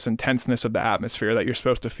creepiness and tenseness of the atmosphere that you're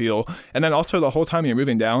supposed to feel. And then also the whole time you're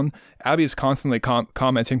moving down, Abby's constantly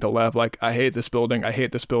commenting to Lev, like, I hate this building.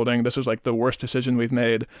 This is like the worst decision we've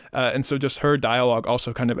made. And so just her dialogue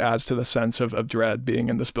also kind of adds to the sense of dread being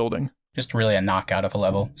in this building. Just really a knockout of a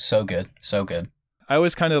level. So good. So good. I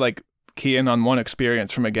always kind of like key in on one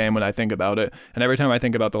experience from a game when I think about it. And every time I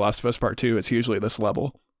think about The Last of Us Part 2, it's usually this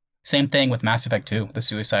level. Same thing with Mass Effect 2, the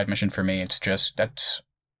suicide mission for me. It's just,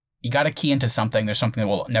 you got to key into something. There's something that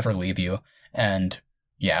will never leave you. And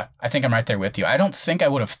yeah, I think I'm right there with you. I don't think I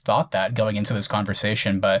would have thought that going into this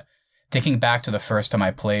conversation, but thinking back to the first time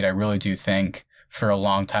I played, I really do think for a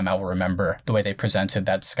long time I will remember the way they presented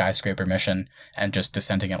that skyscraper mission and just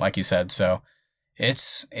descending it like you said. So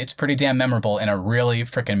it's pretty damn memorable in a really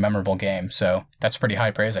freaking memorable game. So that's pretty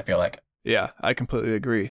high praise, I feel like. Yeah, I completely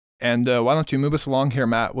agree. And why don't you move us along here,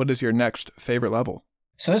 Matt? What is your next favorite level?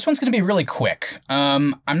 So this one's going to be really quick.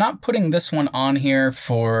 I'm not putting this one on here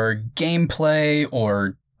for gameplay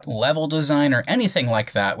or level design or anything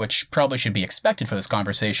like that, which probably should be expected for this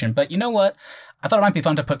conversation. But you know what? I thought it might be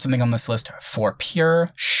fun to put something on this list for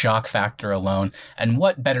pure shock factor alone. And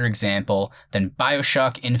what better example than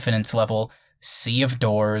BioShock Infinite's level Sea of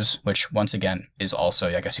Doors, which once again is also,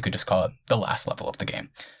 I guess you could just call it the last level of the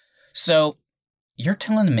game. So you're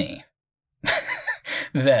telling me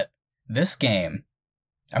that this game,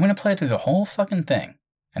 I'm going to play through the whole fucking thing,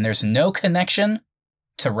 and there's no connection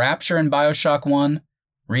to Rapture and BioShock 1?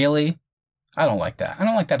 Really? I don't like that. I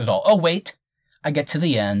don't like that at all. Oh, wait. I get to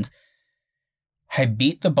the end. I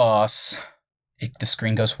beat the boss. The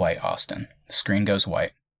screen goes white, Austin. The screen goes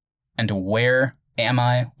white. And where am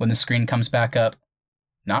I when the screen comes back up?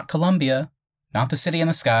 Not Columbia. Not the city in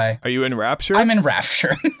the sky. Are you in Rapture? I'm in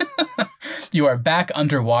Rapture. You are back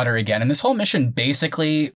underwater again. And this whole mission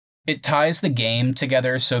basically, it ties the game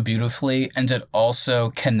together so beautifully, and it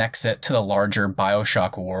also connects it to the larger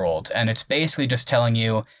BioShock world. And it's basically just telling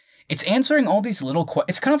you, it's answering all these little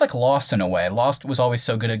it's kind of like Lost in a way. Lost was always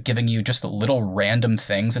so good at giving you just little random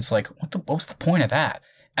things. It's like, what was the point of that?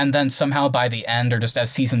 And then somehow by the end, or just as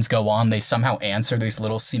seasons go on, they somehow answer these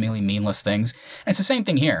little seemingly meaningless things. And it's the same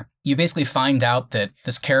thing here. You basically find out that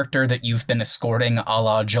this character that you've been escorting a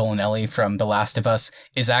la Joel and Ellie from The Last of Us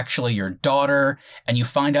is actually your daughter. And you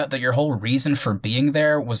find out that your whole reason for being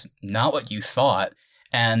there was not what you thought.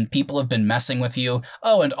 And people have been messing with you.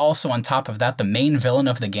 Oh, and also on top of that, the main villain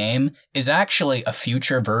of the game is actually a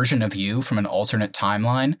future version of you from an alternate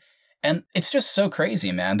timeline. And it's just so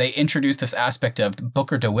crazy, man. They introduced this aspect of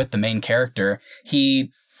Booker DeWitt, the main character.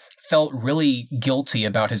 He felt really guilty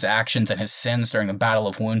about his actions and his sins during the Battle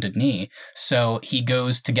of Wounded Knee. So he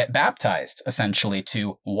goes to get baptized, essentially,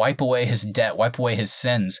 to wipe away his debt, wipe away his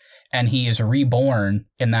sins. And he is reborn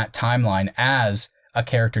in that timeline as a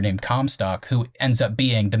character named Comstock, who ends up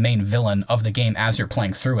being the main villain of the game as you're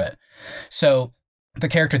playing through it. So the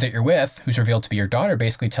character that you're with, who's revealed to be your daughter,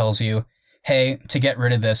 basically tells you, hey, to get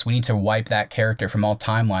rid of this, we need to wipe that character from all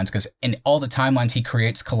timelines, because in all the timelines he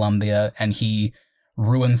creates Columbia and he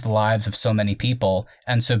ruins the lives of so many people.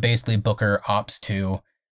 And so basically Booker opts to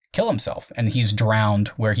kill himself, and he's drowned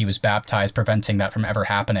where he was baptized, preventing that from ever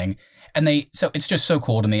happening. So it's just so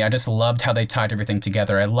cool to me. I just loved how they tied everything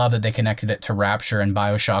together. I love that they connected it to Rapture and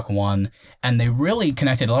BioShock 1, and they really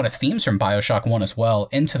connected a lot of themes from BioShock 1 as well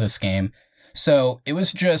into this game. So it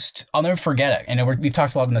was just, I'll never forget it. And we've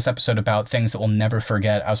talked a lot in this episode about things that we'll never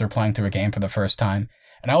forget as we're playing through a game for the first time.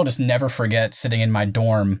 And I will just never forget sitting in my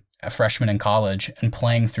dorm, a freshman in college, and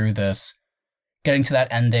playing through this, getting to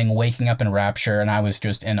that ending, waking up in Rapture, and I was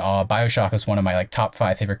just in awe. BioShock is one of my top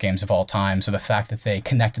 5 favorite games of all time. So the fact that they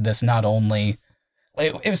connected this, not only,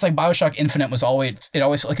 it was like BioShock Infinite it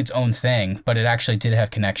always felt like its own thing, but it actually did have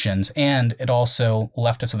connections, and it also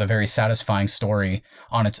left us with a very satisfying story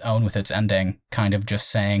on its own with its ending, kind of just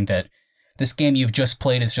saying that this game you've just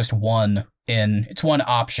played is just one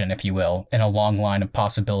option, if you will, in a long line of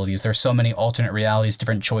possibilities. There's so many alternate realities,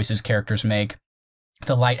 different choices characters make.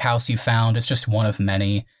 The lighthouse you found is just one of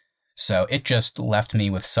many. So it just left me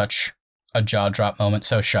with such a jaw-drop moment,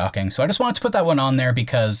 so shocking. So I just wanted to put that one on there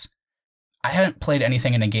because I haven't played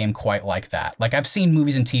anything in a game quite like that. I've seen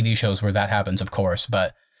movies and TV shows where that happens, of course,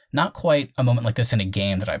 but not quite a moment like this in a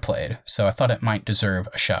game that I played. So I thought it might deserve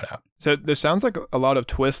a shout-out. So there sounds like a lot of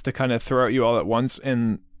twists to kind of throw at you all at once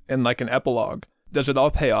in like an epilogue. Does it all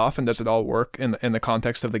pay off, and does it all work in the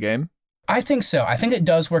context of the game? I think so. I think it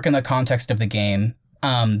does work in the context of the game.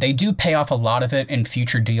 They do pay off a lot of it in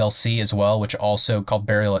future DLC as well, which also called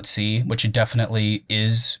Burial at Sea, which definitely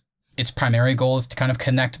is its primary goal, is to kind of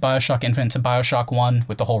connect BioShock Infinite to BioShock 1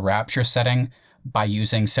 with the whole Rapture setting by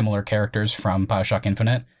using similar characters from BioShock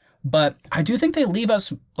Infinite. But I do think they leave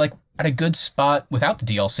us at a good spot without the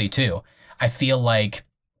DLC too. I feel like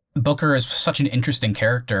Booker is such an interesting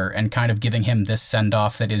character, and kind of giving him this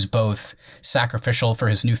send-off that is both sacrificial for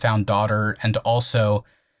his newfound daughter and also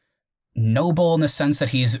noble in the sense that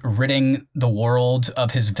he's ridding the world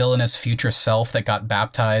of his villainous future self that got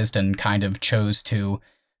baptized and kind of chose to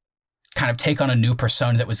kind of take on a new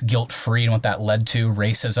persona that was guilt-free, and what that led to,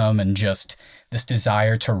 racism and just this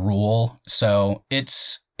desire to rule. So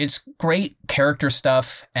it's great character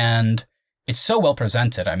stuff, and it's so well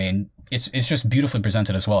presented. I mean, it's just beautifully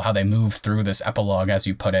presented as well, how they move through this epilogue, as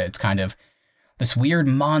you put it. It's kind of this weird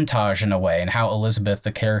montage in a way, and how Elizabeth,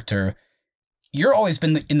 the character, you're always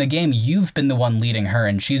been in the game, you've been the one leading her,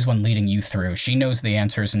 and she's one leading you through. She knows the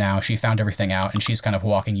answers now. She found everything out, and she's kind of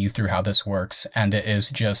walking you through how this works. And it is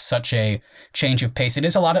just such a change of pace. It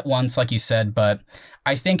is a lot at once, like you said, but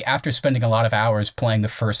I think after spending a lot of hours playing the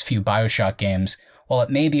first few BioShock games, while it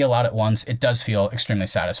may be a lot at once, it does feel extremely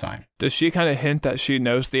satisfying. Does she kind of hint that she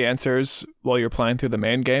knows the answers while you're playing through the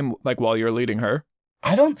main game, while you're leading her?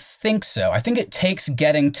 I don't think so. I think it takes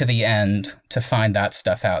getting to the end to find that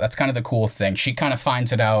stuff out. That's kind of the cool thing. She kind of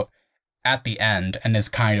finds it out at the end and is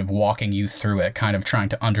kind of walking you through it, kind of trying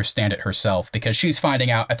to understand it herself, because she's finding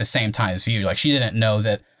out at the same time as you. She didn't know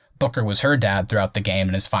that Booker was her dad throughout the game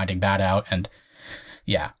and is finding that out. And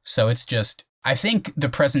yeah, so it's just, I think the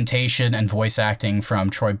presentation and voice acting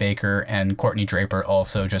from Troy Baker and Courtney Draper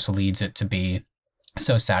also just leads it to be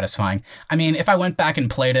so satisfying. I mean, if I went back and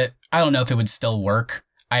played it, I don't know if it would still work.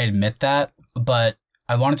 I admit that, but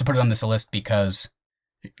I wanted to put it on this list because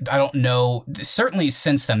I don't know. Certainly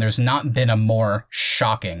since then, there's not been a more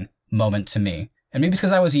shocking moment to me. And maybe it's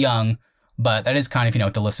because I was young, but that is kind of,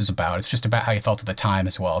 what the list is about. It's just about how you felt at the time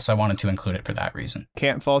as well. So I wanted to include it for that reason.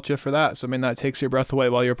 Can't fault you for that. So, that takes your breath away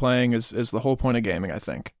while you're playing is the whole point of gaming, I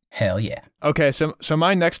think. Hell yeah. Okay, so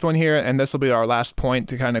my next one here, and this will be our last point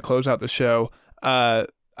to kind of close out the show. I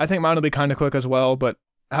think mine will be kind of quick as well, but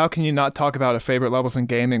how can you not talk about a favorite levels in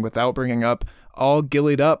gaming without bringing up All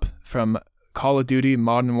Gillied Up from Call of Duty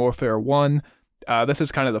Modern Warfare 1? This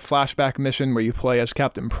is kind of the flashback mission where you play as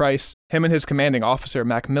Captain Price. Him and his commanding officer,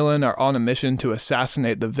 Macmillan, are on a mission to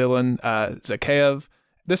assassinate the villain, Zakhaev.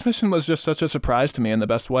 This mission was just such a surprise to me in the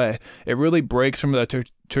best way. It really breaks from the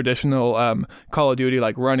traditional Call of Duty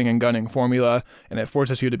running and gunning formula, and it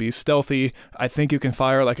forces you to be stealthy. I think you can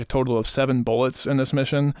fire a total of 7 bullets in this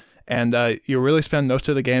mission, and you really spend most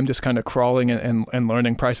of the game just kind of crawling and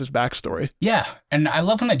learning Price's backstory. Yeah, and I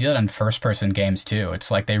love when they do that in first-person games too.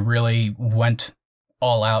 It's like they really went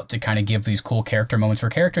all out to kind of give these cool character moments for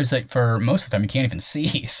characters that for most of the time you can't even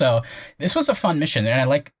see. So this was a fun mission, and I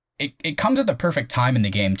like it comes at the perfect time in the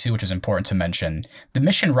game too, which is important to mention. The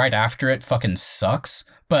mission right after it fucking sucks,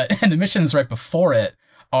 but the missions right before it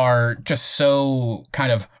are just so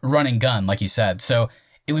kind of run and gun, like you said. So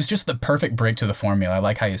it was just the perfect break to the formula. I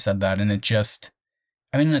like how you said that, and it just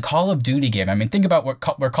I mean, in a Call of Duty game, I mean, think about where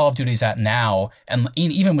Call of Duty's at now, and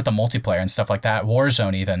even with the multiplayer and stuff like that,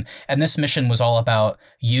 Warzone even. And this mission was all about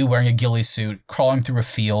you wearing a ghillie suit, crawling through a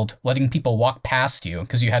field, letting people walk past you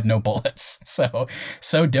because you had no bullets.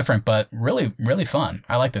 So different, but really, really fun.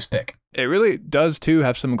 I like this pick. It really does, too,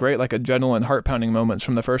 have some great, like, adrenaline, heart-pounding moments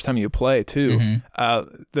from the first time you play, too.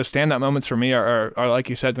 The standout moments for me are, like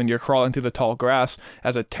you said, when you're crawling through the tall grass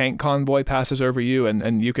as a tank convoy passes over you,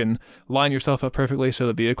 and you can line yourself up perfectly so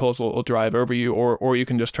the vehicles will drive over you, or you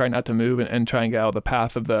can just try not to move and try and get out of the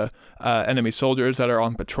path of the enemy soldiers that are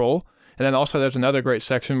on patrol. And then also there's another great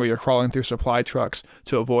section where you're crawling through supply trucks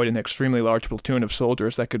to avoid an extremely large platoon of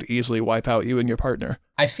soldiers that could easily wipe out you and your partner.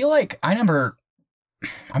 I feel like I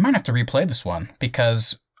might have to replay this one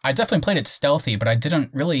because I definitely played it stealthy, but I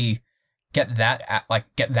didn't really get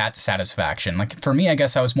that satisfaction. Like for me, I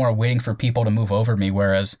guess I was more waiting for people to move over me,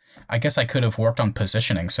 whereas I guess I could have worked on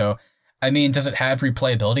positioning. So, I mean, does it have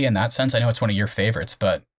replayability in that sense? I know it's one of your favorites,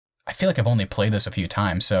 but I feel like I've only played this a few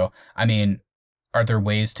times. So, I mean, are there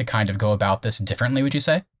ways to kind of go about this differently, would you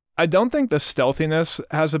say? I don't think the stealthiness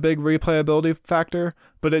has a big replayability factor,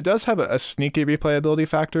 but it does have a sneaky replayability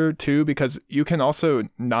factor too, because you can also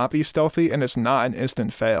not be stealthy and it's not an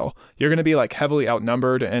instant fail. You're going to be like heavily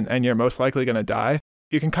outnumbered and you're most likely going to die.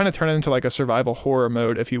 You can kind of turn it into like a survival horror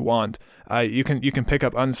mode if you want. You can pick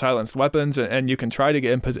up unsilenced weapons and you can try to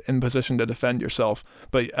get in position to defend yourself.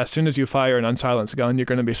 But as soon as you fire an unsilenced gun, you're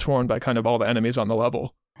going to be swarmed by kind of all the enemies on the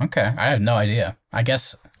level. Okay, I had no idea. I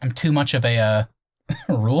guess I'm too much of a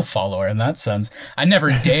rule follower in that sense. I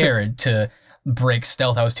never dared to break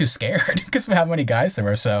stealth. I was too scared because of how many guys there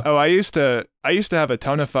were. So I used to have a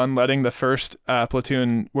ton of fun letting the first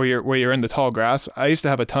platoon where you're in the tall grass. I used to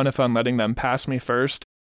have a ton of fun letting them pass me first,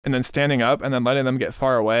 and then standing up and then letting them get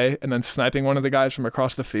far away, and then sniping one of the guys from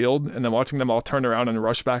across the field, and then watching them all turn around and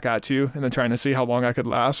rush back at you, and then trying to see how long I could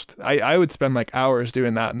last. I would spend like hours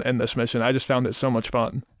doing that in this mission. I just found it so much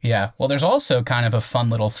fun. Yeah. Well, there's also kind of a fun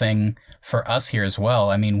little thing for us here as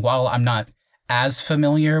well. I mean, while I'm not as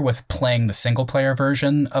familiar with playing the single player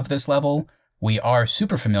version of this level, we are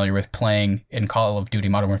super familiar with playing in Call of Duty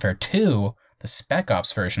Modern Warfare 2, the Spec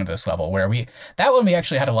Ops version of this level, where we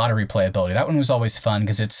actually had a lot of replayability. That one was always fun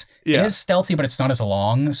because it is stealthy, but it's not as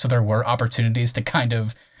long. So there were opportunities to kind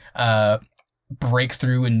of break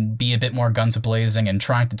through and be a bit more guns a-blazing and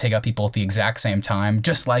trying to take out people at the exact same time,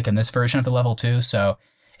 just like in this version of the level too. So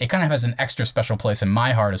it kind of has an extra special place in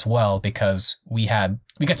my heart as well because we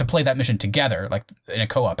get to play that mission together, like in a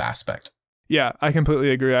co-op aspect. Yeah, I completely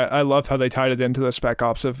agree. I love how they tied it into the Spec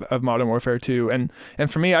Ops of Modern Warfare 2. And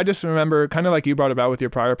for me, I just remember, kind of like you brought about with your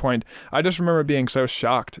prior point, I just remember being so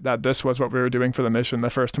shocked that this was what we were doing for the mission the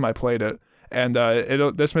first time I played it. And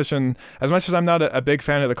this mission, as much as I'm not a big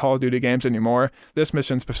fan of the Call of Duty games anymore, this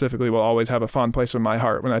mission specifically will always have a fond place in my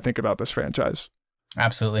heart when I think about this franchise.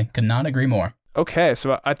 Absolutely. Could not agree more. Okay,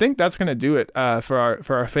 so I think that's going to do it for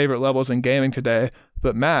our favorite levels in gaming today.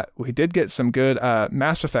 But Matt, we did get some good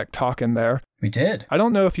Mass Effect talk in there. We did. I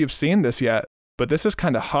don't know if you've seen this yet, but this is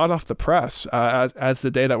kind of hot off the press as the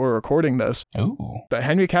day that we're recording this. Ooh. But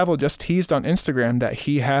Henry Cavill just teased on Instagram that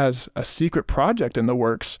he has a secret project in the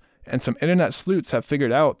works, and some internet sleuths have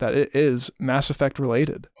figured out that it is Mass Effect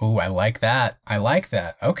related. Ooh, I like that.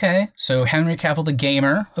 Okay, so Henry Cavill the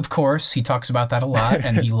gamer, of course, he talks about that a lot,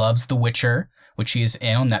 and he loves The Witcher, which he is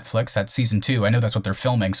in on Netflix. That's season 2. I know that's what they're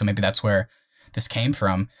filming, so maybe that's where this came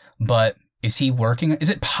from. But is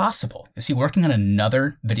it possible? Is he working on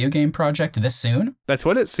another video game project this soon? That's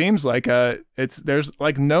what it seems like. There's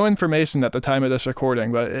like no information at the time of this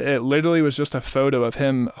recording, but it literally was just a photo of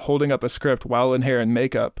him holding up a script while in hair and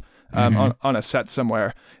makeup on a set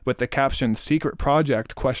somewhere with the caption "Secret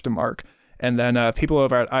Project?" ? And then people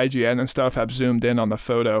over at IGN and stuff have zoomed in on the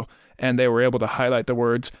photo, and they were able to highlight the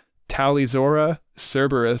words Tali'Zorah,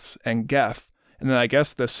 Cerberus, and Geth. And then I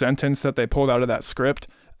guess the sentence that they pulled out of that script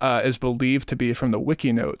is believed to be from the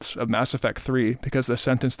wiki notes of Mass Effect 3, because the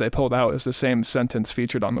sentence they pulled out is the same sentence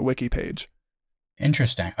featured on the wiki page.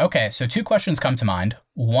 Interesting. Okay, so 2 questions come to mind.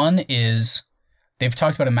 One is, they've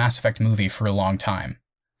talked about a Mass Effect movie for a long time.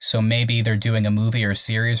 So maybe they're doing a movie or a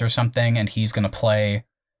series or something, and he's going to play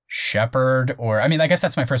Shepard, or, I mean, I guess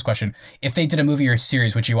that's my first question. If they did a movie or a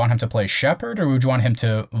series, would you want him to play Shepard, or would you want him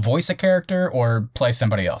to voice a character or play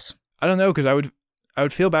somebody else? I don't know, because I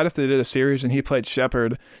would feel bad if they did a series and he played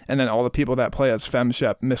Shepard, and then all the people that play as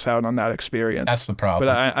FemShep miss out on that experience. That's the problem.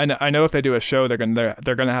 But I know if they do a show, they're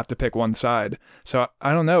gonna have to pick one side. So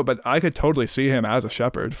I don't know, but I could totally see him as a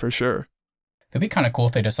Shepard for sure. It'd be kind of cool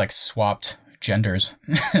if they just like swapped genders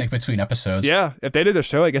like between episodes. Yeah, if they did a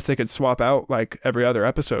show, I guess they could swap out like every other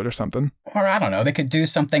episode or something. Or I don't know, they could do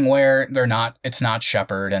something where it's not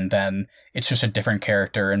Shepard, and then it's just a different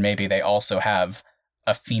character, and maybe they also have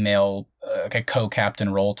a female like a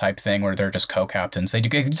co-captain role type thing where they're just co-captains. They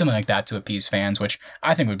could do something like that to appease fans, which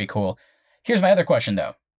I think would be cool. Here's my other question,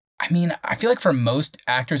 though. I mean, I feel like for most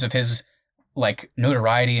actors of his like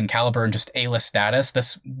notoriety and caliber and just A-list status,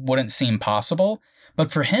 this wouldn't seem possible.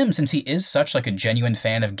 But for him, since he is such like a genuine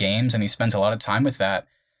fan of games and he spends a lot of time with that,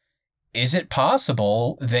 is it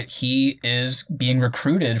possible that he is being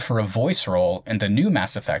recruited for a voice role in the new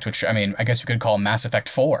Mass Effect, which, I mean, I guess you could call Mass Effect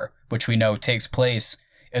 4, which we know takes place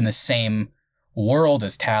in the same world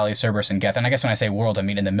as Tali, Cerberus, and Geth. And I guess when I say world, I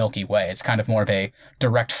mean in the Milky Way. It's kind of more of a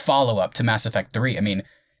direct follow-up to Mass Effect 3. I mean,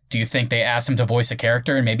 do you think they asked him to voice a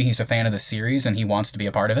character and maybe he's a fan of the series and he wants to be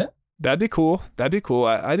a part of it? That'd be cool. I'd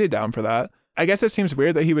be down for that. I guess it seems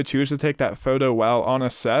weird that he would choose to take that photo while on a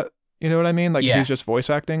set. You know what I mean? Like, if he's just voice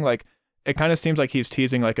acting, like, it kind of seems like he's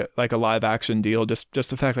teasing like a live action deal. Just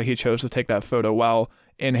the fact that he chose to take that photo while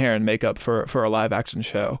in hair and makeup for a live action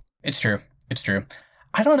show. It's true.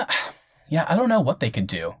 I don't know. Yeah, I don't know what they could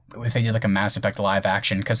do if they did like a Mass Effect live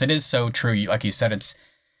action, because it is so true. Like you said,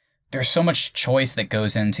 there's so much choice that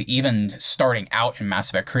goes into even starting out in Mass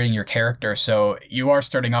Effect, creating your character. So you are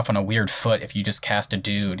starting off on a weird foot if you just cast a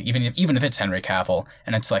dude, even if it's Henry Cavill.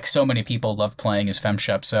 And it's like so many people love playing as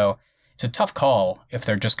FemShep. So it's a tough call if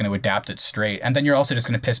they're just going to adapt it straight. And then you're also just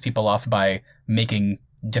going to piss people off by making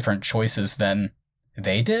different choices than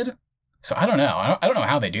they did. So I don't know. I don't know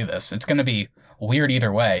how they do this. It's going to be weird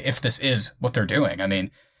either way if this is what they're doing. I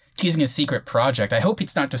mean, teasing a secret project. I hope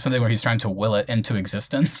it's not just something where he's trying to will it into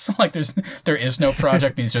existence. Like there is no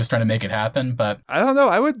project and he's just trying to make it happen. But I don't know.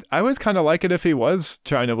 I would kind of like it if he was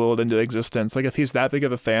trying to will it into existence. Like if he's that big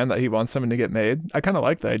of a fan that he wants something to get made. I kind of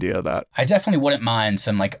like the idea of that. I definitely wouldn't mind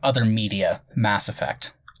some like other media Mass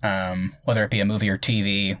Effect. Whether it be a movie or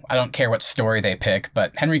TV. I don't care what story they pick,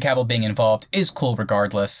 but Henry Cavill being involved is cool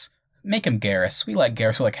regardless. Make him Garrus. We like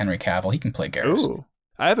Garrus. We like Henry Cavill. He can play Garrus. Ooh.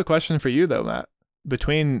 I have a question for you though, Matt.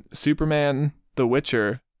 Between Superman, The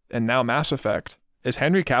Witcher, and now Mass Effect, is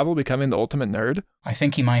Henry Cavill becoming the ultimate nerd? I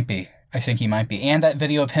think he might be. And that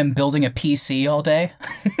video of him building a PC all day.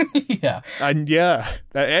 Yeah. Yeah.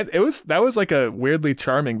 That was like a weirdly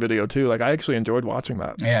charming video too. Like I actually enjoyed watching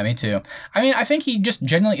that. Yeah, me too. I mean, I think he just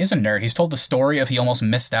genuinely is a nerd. He's told the story of he almost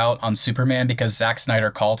missed out on Superman because Zack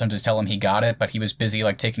Snyder called him to tell him he got it, but he was busy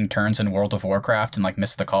like taking turns in World of Warcraft and like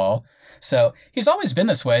missed the call. So he's always been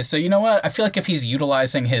this way. So you know what? I feel like if he's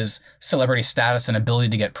utilizing his celebrity status and ability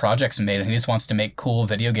to get projects made and he just wants to make cool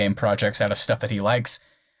video game projects out of stuff that he likes,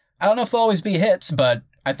 I don't know if they'll always be hits, but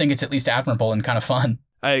I think it's at least admirable and kind of fun.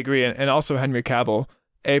 I agree. And also Henry Cavill,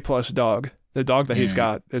 A+ dog. The dog that he's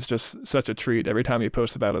got is just such a treat every time he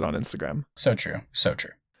posts about it on Instagram. So true.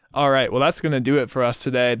 All right. Well, that's going to do it for us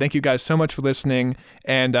today. Thank you guys so much for listening.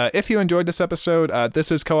 And if you enjoyed this episode,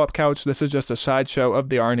 this is Co-op Couch. This is just a sideshow of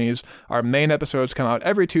the Arnie's. Our main episodes come out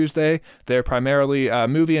every Tuesday. They're primarily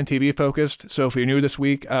movie and TV focused. So if you're new this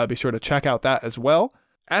week, be sure to check out that as well.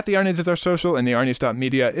 At the Arnie's is our social, and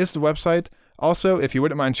thearnie's.media is the website. Also, if you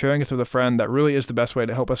wouldn't mind sharing this with a friend, that really is the best way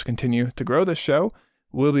to help us continue to grow this show.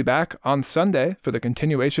 We'll be back on Sunday for the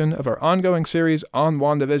continuation of our ongoing series on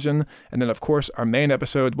WandaVision. And then, of course, our main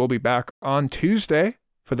episode will be back on Tuesday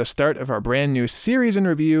for the start of our brand new series in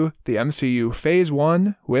review, the MCU Phase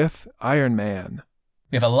 1 with Iron Man.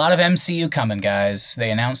 We have a lot of MCU coming, guys.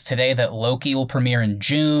 They announced today that Loki will premiere in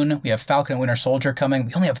June. We have Falcon and Winter Soldier coming.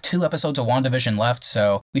 We only have 2 episodes of WandaVision left,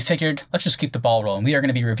 so we figured, let's just keep the ball rolling. We are going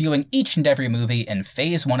to be reviewing each and every movie in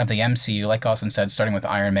Phase 1 of the MCU, like Austin said, starting with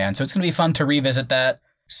Iron Man. So it's going to be fun to revisit that.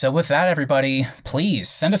 So with that, everybody, please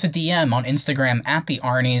send us a DM on Instagram at the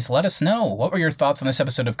Arnie's. Let us know, what were your thoughts on this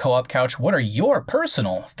episode of Co-op Couch? What are your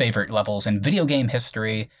personal favorite levels in video game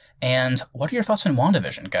history? And what are your thoughts on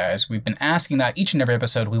WandaVision, guys? We've been asking that each and every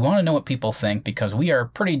episode. We want to know what people think because we are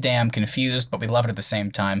pretty damn confused, but we love it at the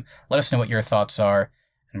same time. Let us know what your thoughts are,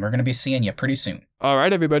 and we're going to be seeing you pretty soon. All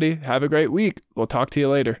right, everybody. Have a great week. We'll talk to you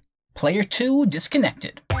later. Player 2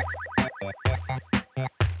 disconnected.